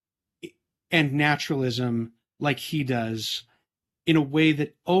and naturalism like he does, in a way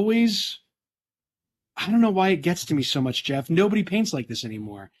that always, I don't know why it gets to me so much, Jeff. Nobody paints like this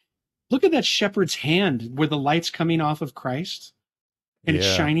anymore. Look at that shepherd's hand where the light's coming off of Christ and it's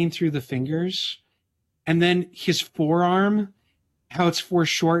shining through the fingers. And then his forearm, how it's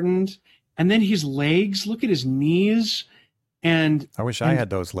foreshortened. And then his legs, look at his knees. And I wish I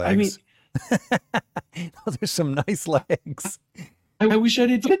had those legs. I mean, those are some nice legs. I wish I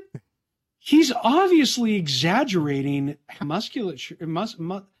did. He's obviously exaggerating how muscly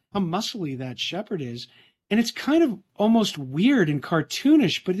that shepherd is. And it's kind of almost weird and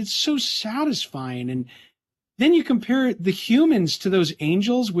cartoonish, but it's so satisfying. And then you compare the humans to those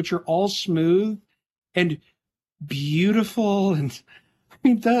angels, which are all smooth and beautiful. And I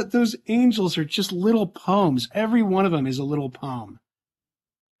mean, those angels are just little poems. Every one of them is a little poem.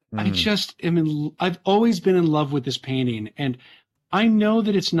 I've always been in love with this painting. And I know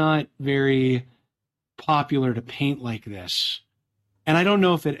that it's not very popular to paint like this. And I don't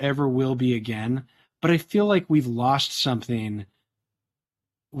know if it ever will be again, but I feel like we've lost something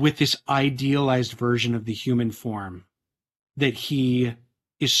with this idealized version of the human form that he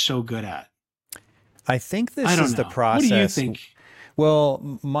is so good at. I think this is the process. What do you think?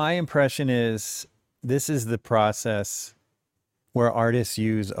 Well, my impression is this is the process where artists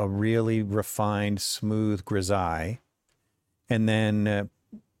use a really refined, smooth grisaille and then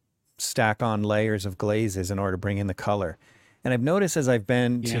stack on layers of glazes in order to bring in the color. And I've noticed as I've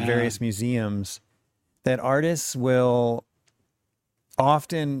been to various museums that artists will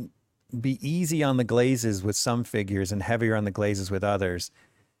often be easy on the glazes with some figures and heavier on the glazes with others.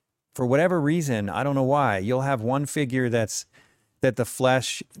 For whatever reason, I don't know why, you'll have one figure that the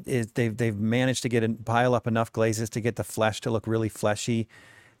flesh is, they've managed to pile up enough glazes to get the flesh to look really fleshy.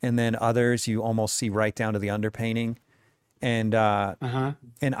 And then others you almost see right down to the underpainting. And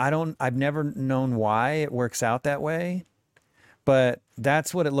and I've never known why it works out that way, but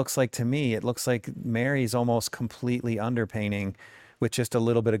that's what it looks like to me. It looks like Mary's almost completely underpainting with just a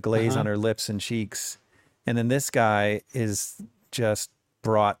little bit of glaze on her lips and cheeks. And then this guy is just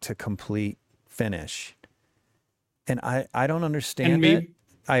brought to complete finish. And I don't understand it.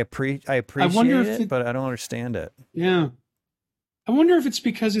 I appreciate it, but I don't understand it. Yeah. I wonder if it's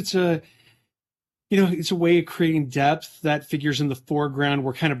because it's a way of creating depth. That figures in the foreground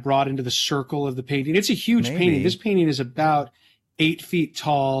were kind of brought into the circle of the painting. It's a huge painting. This painting is about 8 feet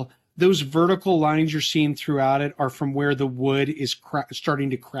tall. Those vertical lines you're seeing throughout it are from where the wood is starting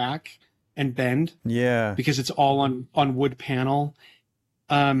to crack and bend. Yeah. Because it's all on wood panel.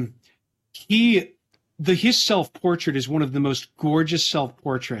 His self-portrait is one of the most gorgeous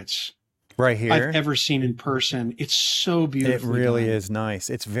self-portraits Right I've here. ever seen in person. It's so It beautifully really done. is nice.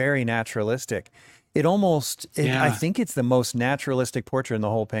 It's very naturalistic. I Yeah, think it's the most naturalistic portrait in the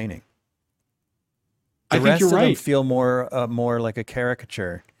whole painting. I The think you're rest of them right. feel more like a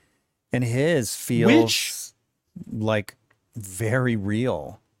caricature, and his Which feels like very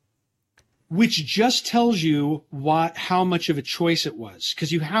real. which just tells you how much of a choice it was,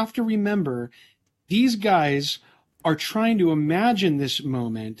 because you have to remember these guys are trying to imagine this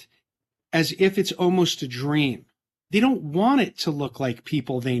moment as if it's almost a dream. They don't want it to look like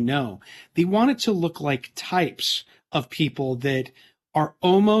people they know. They want it to look like types of people that are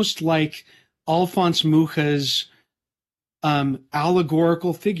almost like Alphonse Mucha's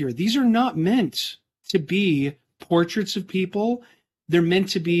allegorical figure. These are not meant to be portraits of people. They're meant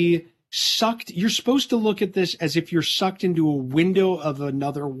to be sucked. You're supposed to look at this as if you're sucked into a window of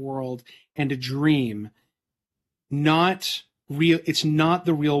another world and a dream, not real. It's not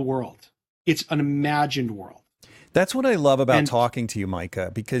the real world. It's an imagined world. That's what I love about And talking to you,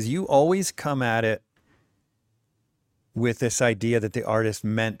 Micah, because you always come at it with this idea that the artist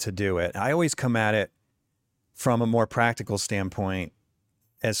meant to do it. I always come at it from a more practical standpoint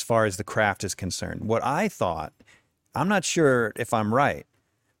as far as the craft is concerned. What I thought, I'm not sure if I'm right,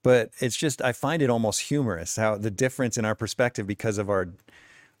 but it's just, I find it almost humorous how the difference in our perspective because of our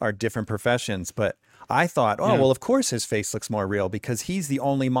different professions. But I thought, oh, yeah. well, of course his face looks more real because he's the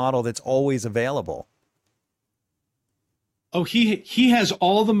only model that's always available. Oh, he has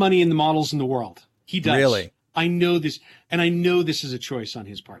all the money and the models in the world. He does. Really? I know this, and I know this is a choice on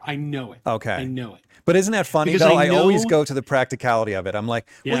his part. I know it. I Okay. know it. But isn't that funny Because though? I I always know, go to the practicality of it. I'm like,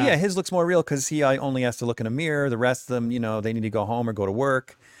 well, yeah. yeah, his looks more real because he only has to look in a mirror. The rest of them, they need to go home or go to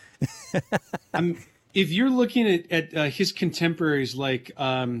work. If you're looking at his contemporaries like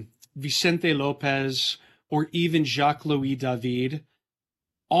Vicente Lopez or even Jacques Louis David,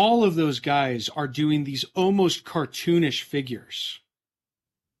 all of those guys are doing these almost cartoonish figures.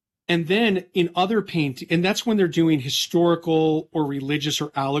 And then in other paint, and that's when they're doing historical or religious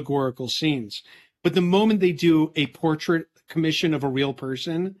or allegorical scenes. But the moment they do a portrait commission of a real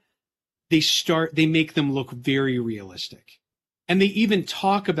person, they make them look very realistic. And they even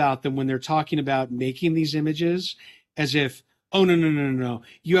talk about them when they're talking about making these images as if, oh, no.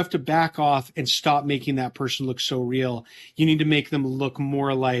 You have to back off and stop making that person look so real. You need to make them look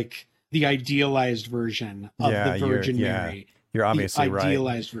more like the idealized version of Yeah, the Virgin Mary. you're The obviously right.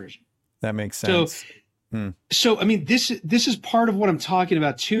 idealized version. That makes So, sense. I mean, this is part of what I'm talking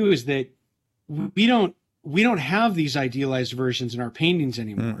about too, is that we don't have these idealized versions in our paintings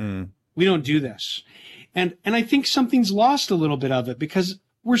anymore. Mm-mm. We don't do this. And I think something's lost a little bit of it because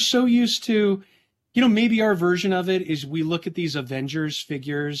we're so used to, maybe our version of it is we look at these Avengers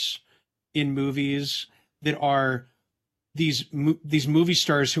figures in movies that are these movie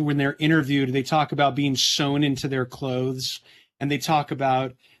stars who, when they're interviewed, they talk about being sewn into their clothes, and they talk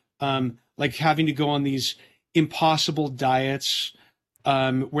about like having to go on these impossible diets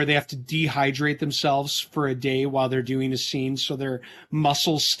where they have to dehydrate themselves for a day while they're doing a scene so their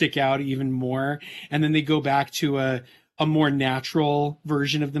muscles stick out even more, and then they go back to a more natural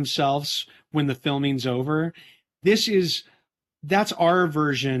version of themselves when the filming's over. That's our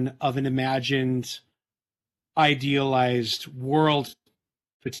version of an imagined idealized world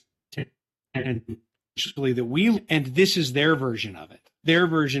potentially and this is their version of it. Their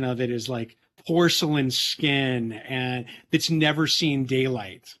version of it is like porcelain skin and that's never seen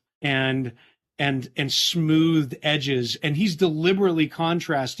daylight and smooth edges, and he's deliberately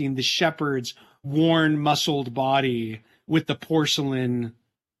contrasting the shepherd's worn muscled body with the porcelain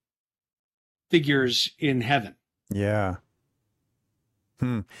figures in heaven. Yeah.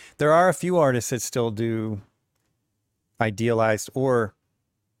 There are a few artists that still do idealized, or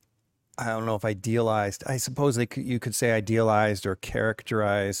I don't know if idealized. I suppose you could say idealized or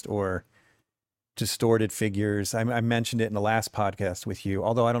characterized or distorted figures. I mentioned it in the last podcast with you,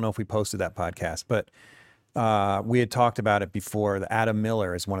 although I don't know if we posted that podcast, but we had talked about it before. The Adam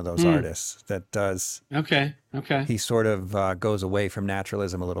Miller is one of those artists that does. Okay. He sort of goes away from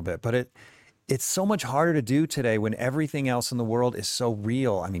naturalism a little bit, but it's so much harder to do today when everything else in the world is so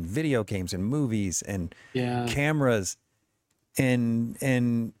real. I mean, video games and movies and cameras, and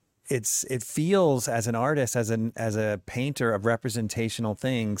it feels as an artist, as a painter of representational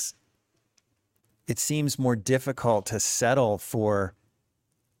things, it seems more difficult to settle for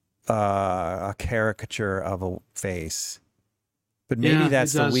a caricature of a face. But maybe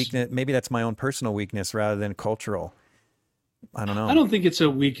that's the weakness. Maybe that's my own personal weakness rather than cultural. I don't know. I don't think it's a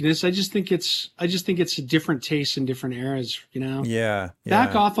weakness. I just think it's a different taste in different eras, Yeah.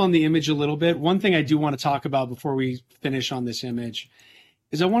 Back off on the image a little bit. One thing I do want to talk about before we finish on this image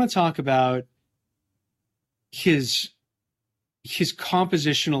is I want to talk about his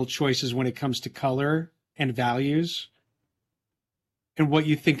compositional choices when it comes to color and values, and what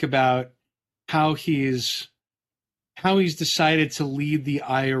you think about how he's decided to lead the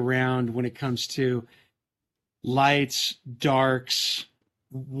eye around when it comes to lights, darks,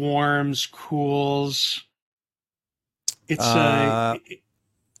 warms, cools. It's I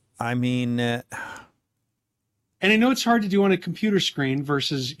mean, and I know it's hard to do on a computer screen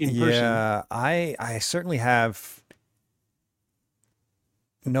versus in person. yeah, I certainly have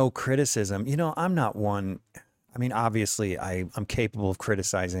no criticism. You know, I'm not one. I mean, obviously, I'm capable of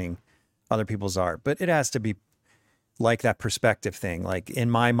criticizing other people's art, but it has to be like that perspective thing. Like in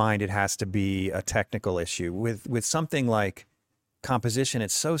my mind, it has to be a technical issue. With something like composition,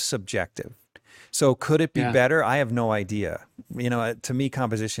 it's so subjective. So could it be Yeah. better? I have no idea. You know, to me,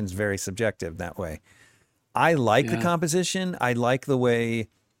 composition is very subjective that way. I like the Yeah. composition. I like the way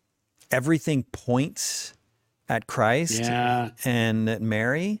everything points at Christ Yeah. and at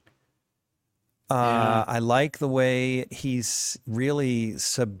Mary. Yeah. I like the way he's really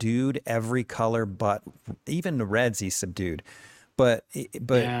subdued every color, but even the reds he's subdued. But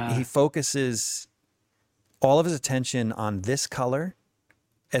Yeah. he focuses all of his attention on this color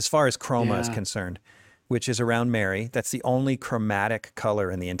as far as chroma is Yeah. concerned, which is around Mary. That's the only chromatic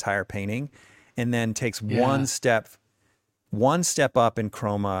color in the entire painting. And then takes Yeah. one step up in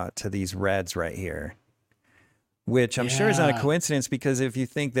chroma to these reds right here, which I'm sure is not a Yeah. coincidence, because if you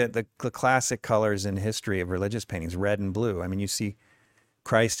think that the classic colors in history of religious paintings, red and blue, I mean, you see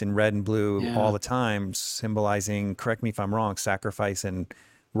Christ in red and blue Yeah. all the time, symbolizing, correct me if I'm wrong, sacrifice and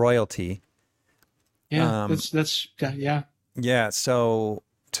royalty. Yeah. Um, Yeah. Yeah, so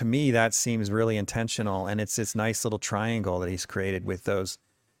to me, that seems really intentional, and it's this nice little triangle that he's created with those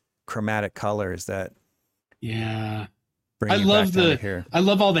chromatic colors that Yeah. bring I you love back down to here. I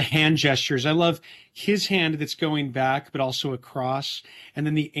love all the hand gestures. I love his hand that's going back, but also across, and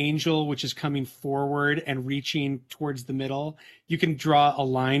then the angel, which is coming forward and reaching towards the middle. You can draw a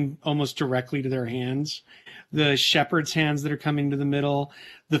line almost directly to their hands. The shepherd's hands that are coming to the middle,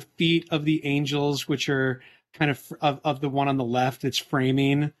 the feet of the angels, which are kind of the one on the left that's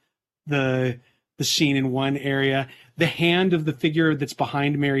framing the scene in one area, the hand of the figure that's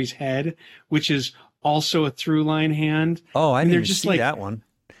behind Mary's head, which is also a through line hand. Oh, I mean, didn't they're even just see like that one.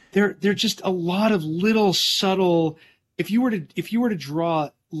 they're just a lot of little subtle. If you were to draw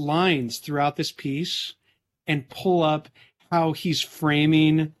lines throughout this piece and pull up how he's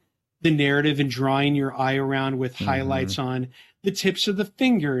framing the narrative and drawing your eye around with highlights on the tips of the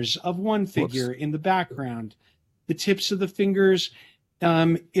fingers of one figure in the background, the tips of the fingers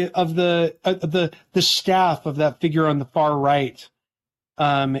of the staff of that figure on the far right,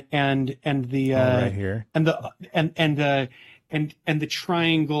 and the Right here. and the and the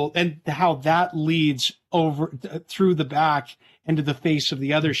triangle, and how that leads over through the back into the face of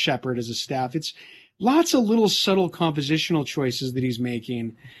the other shepherd as a staff. It's lots of little subtle compositional choices that he's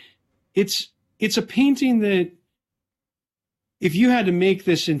making. It's a painting that if you had to make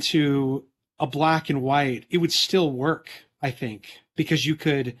this into a black and white, it would still work, I think, because you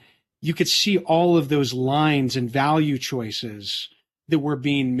could see all of those lines and value choices that were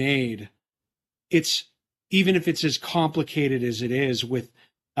being made. It's, even if it's as complicated as it is, with,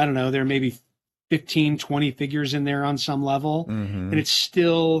 I don't know, there may be 15, 20 figures in there on some level, and it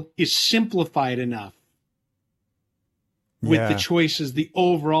still is simplified enough with the choices, the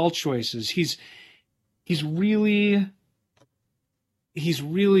overall choices. He's really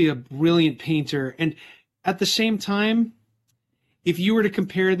a brilliant painter. And at the same time, if you were to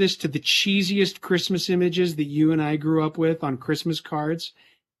compare this to the cheesiest Christmas images that you and I grew up with on Christmas cards,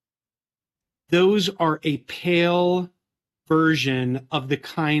 those are a pale version of the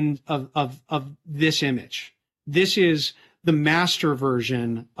kind of this image. This is the master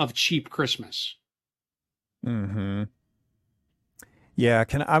version of cheap Christmas. Yeah,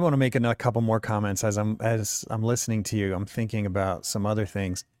 I want to make a couple more comments as I'm listening to you. I'm thinking about some other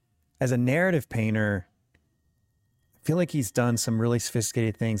things. As a narrative painter, I feel like he's done some really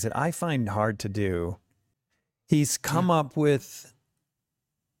sophisticated things that I find hard to do. He's come up with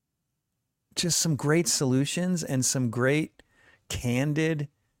just some great solutions and some great, candid,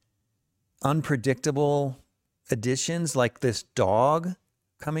 unpredictable additions, like this dog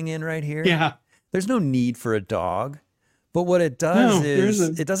coming in right here. Yeah. There's no need for a dog. But what it does is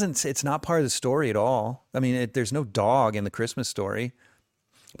isn't. it's not part of the story at all. I mean, there's no dog in the Christmas story.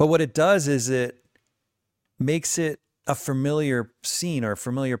 But what it does is it makes it a familiar scene or a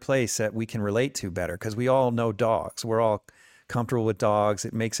familiar place that we can relate to better, because we all know dogs. We're all comfortable with dogs.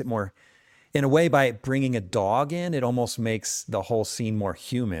 It makes it more, In a way, by bringing a dog in, it almost makes the whole scene more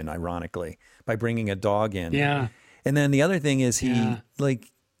human, ironically, by bringing a dog in. Yeah. And then the other thing is Yeah.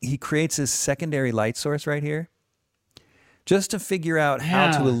 he creates his secondary light source right here just to figure out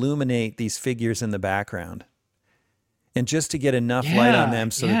how to Yeah. illuminate these figures in the background. And just to get enough light on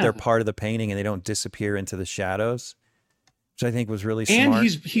them so that they're part of the painting and they don't disappear into the shadows, which I think was really smart.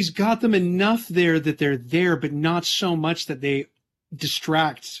 And he's got them enough there that they're there, but not so much that they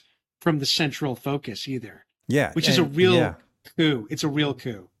distract from the central focus either. Yeah. Which is a real coup. It's a real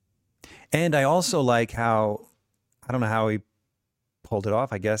coup. And I also like how, I don't know how he pulled it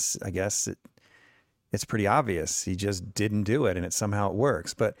off. I guess it's pretty obvious. He just didn't do it, and somehow it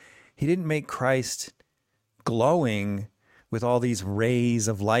works. But he didn't make Christ glowing with all these rays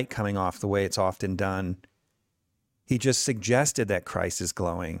of light coming off the way it's often done. He just suggested that Christ is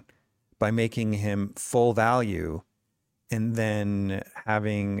glowing by making him full value and then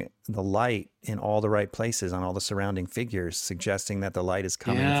having the light in all the right places on all the surrounding figures, suggesting that the light is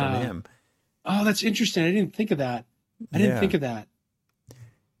coming from him. Oh, that's interesting. I didn't think of that. I didn't think of that.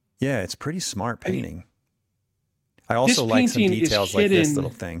 Yeah, it's pretty smart painting. I also like some details like this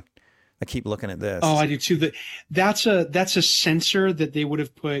little thing. I keep looking at this. Oh, I do too. That's a censer that they would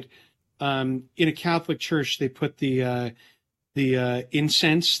have put in a Catholic church. They put the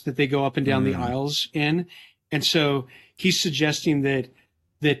incense that they go up and down the aisles in, and so he's suggesting that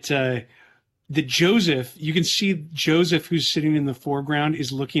Joseph, you can see Joseph, who's sitting in the foreground,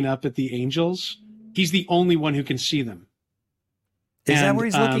 is looking up at the angels. He's the only one who can see them. Is that where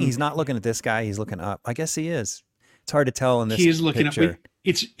he's looking? He's not looking at this guy. He's looking up. I guess he is. It's hard to tell in this. He is looking picture. up.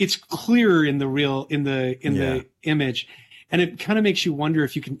 It's clearer in the image, and it kind of makes you wonder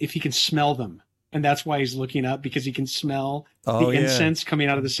if he can smell them, and that's why he's looking up, because he can smell the incense coming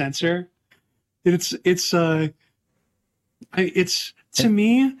out of the censer. It's to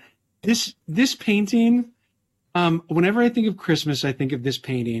me, this painting. Whenever I think of Christmas, I think of this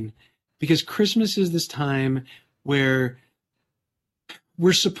painting, because Christmas is this time where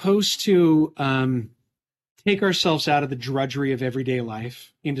we're supposed to take ourselves out of the drudgery of everyday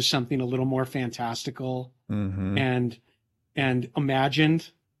life into something a little more fantastical and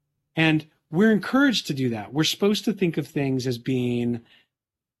imagined. And we're encouraged to do that. We're supposed to think of things as being,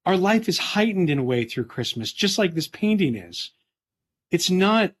 our life is heightened in a way through Christmas, just like this painting is. It's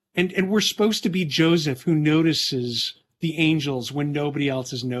not, and we're supposed to be Joseph, who notices the angels when nobody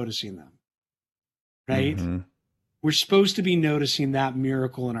else is noticing them, right? We're supposed to be noticing that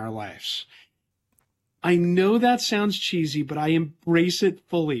miracle in our lives. I know that sounds cheesy, but I embrace it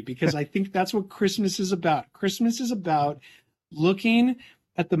fully, because I think that's what Christmas is about. Christmas is about looking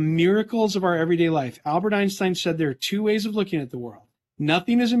at the miracles of our everyday life. Albert Einstein said there are two ways of looking at the world.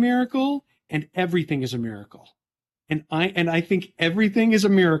 Nothing is a miracle and everything is a miracle. And I think everything is a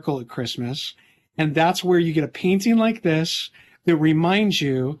miracle at Christmas. And that's where you get a painting like this that reminds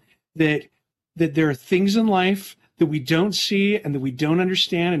you that there are things in life that we don't see and that we don't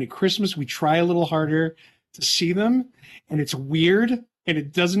understand. And at Christmas, we try a little harder to see them. And it's weird and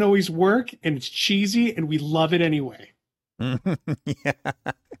it doesn't always work and it's cheesy and we love it anyway. Yeah.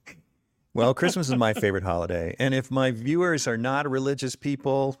 Well, Christmas is my favorite holiday. And if my viewers are not religious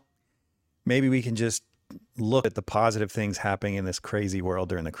people, maybe we can just look at the positive things happening in this crazy world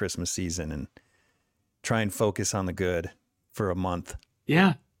during the Christmas season and try and focus on the good for a month.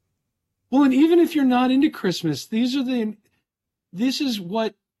 Yeah. Well, and even if you're not into Christmas, this is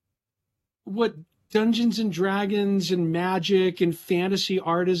what Dungeons and Dragons and magic and fantasy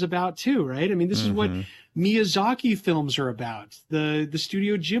art is about too, right? I mean, this is what Miyazaki films are about. The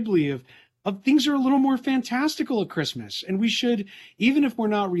Studio Ghibli of things are a little more fantastical at Christmas. And we should, even if we're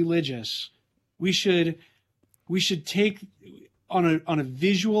not religious, we should take on a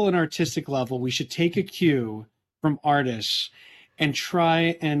visual and artistic level, we should take a cue from artists and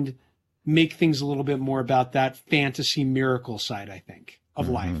try and make things a little bit more about that fantasy miracle side, I think, of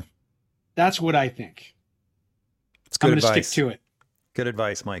life. That's what I think. It's good advice. I'm going to stick to it. Good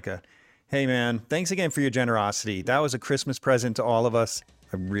advice, Micah. Hey, man, thanks again for your generosity. That was a Christmas present to all of us.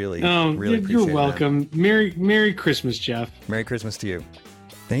 I really appreciate it. You're welcome. Merry Christmas, Jeff. Merry Christmas to you.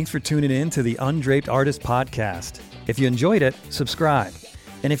 Thanks for tuning in to the Undraped Artist Podcast. If you enjoyed it, subscribe.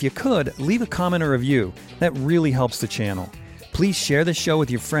 And if you could, leave a comment or review. That really helps the channel. Please share the show with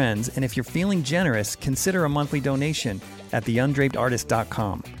your friends, and if you're feeling generous, consider a monthly donation at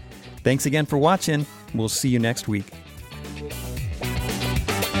theundrapedartist.com. Thanks again for watching. We'll see you next week.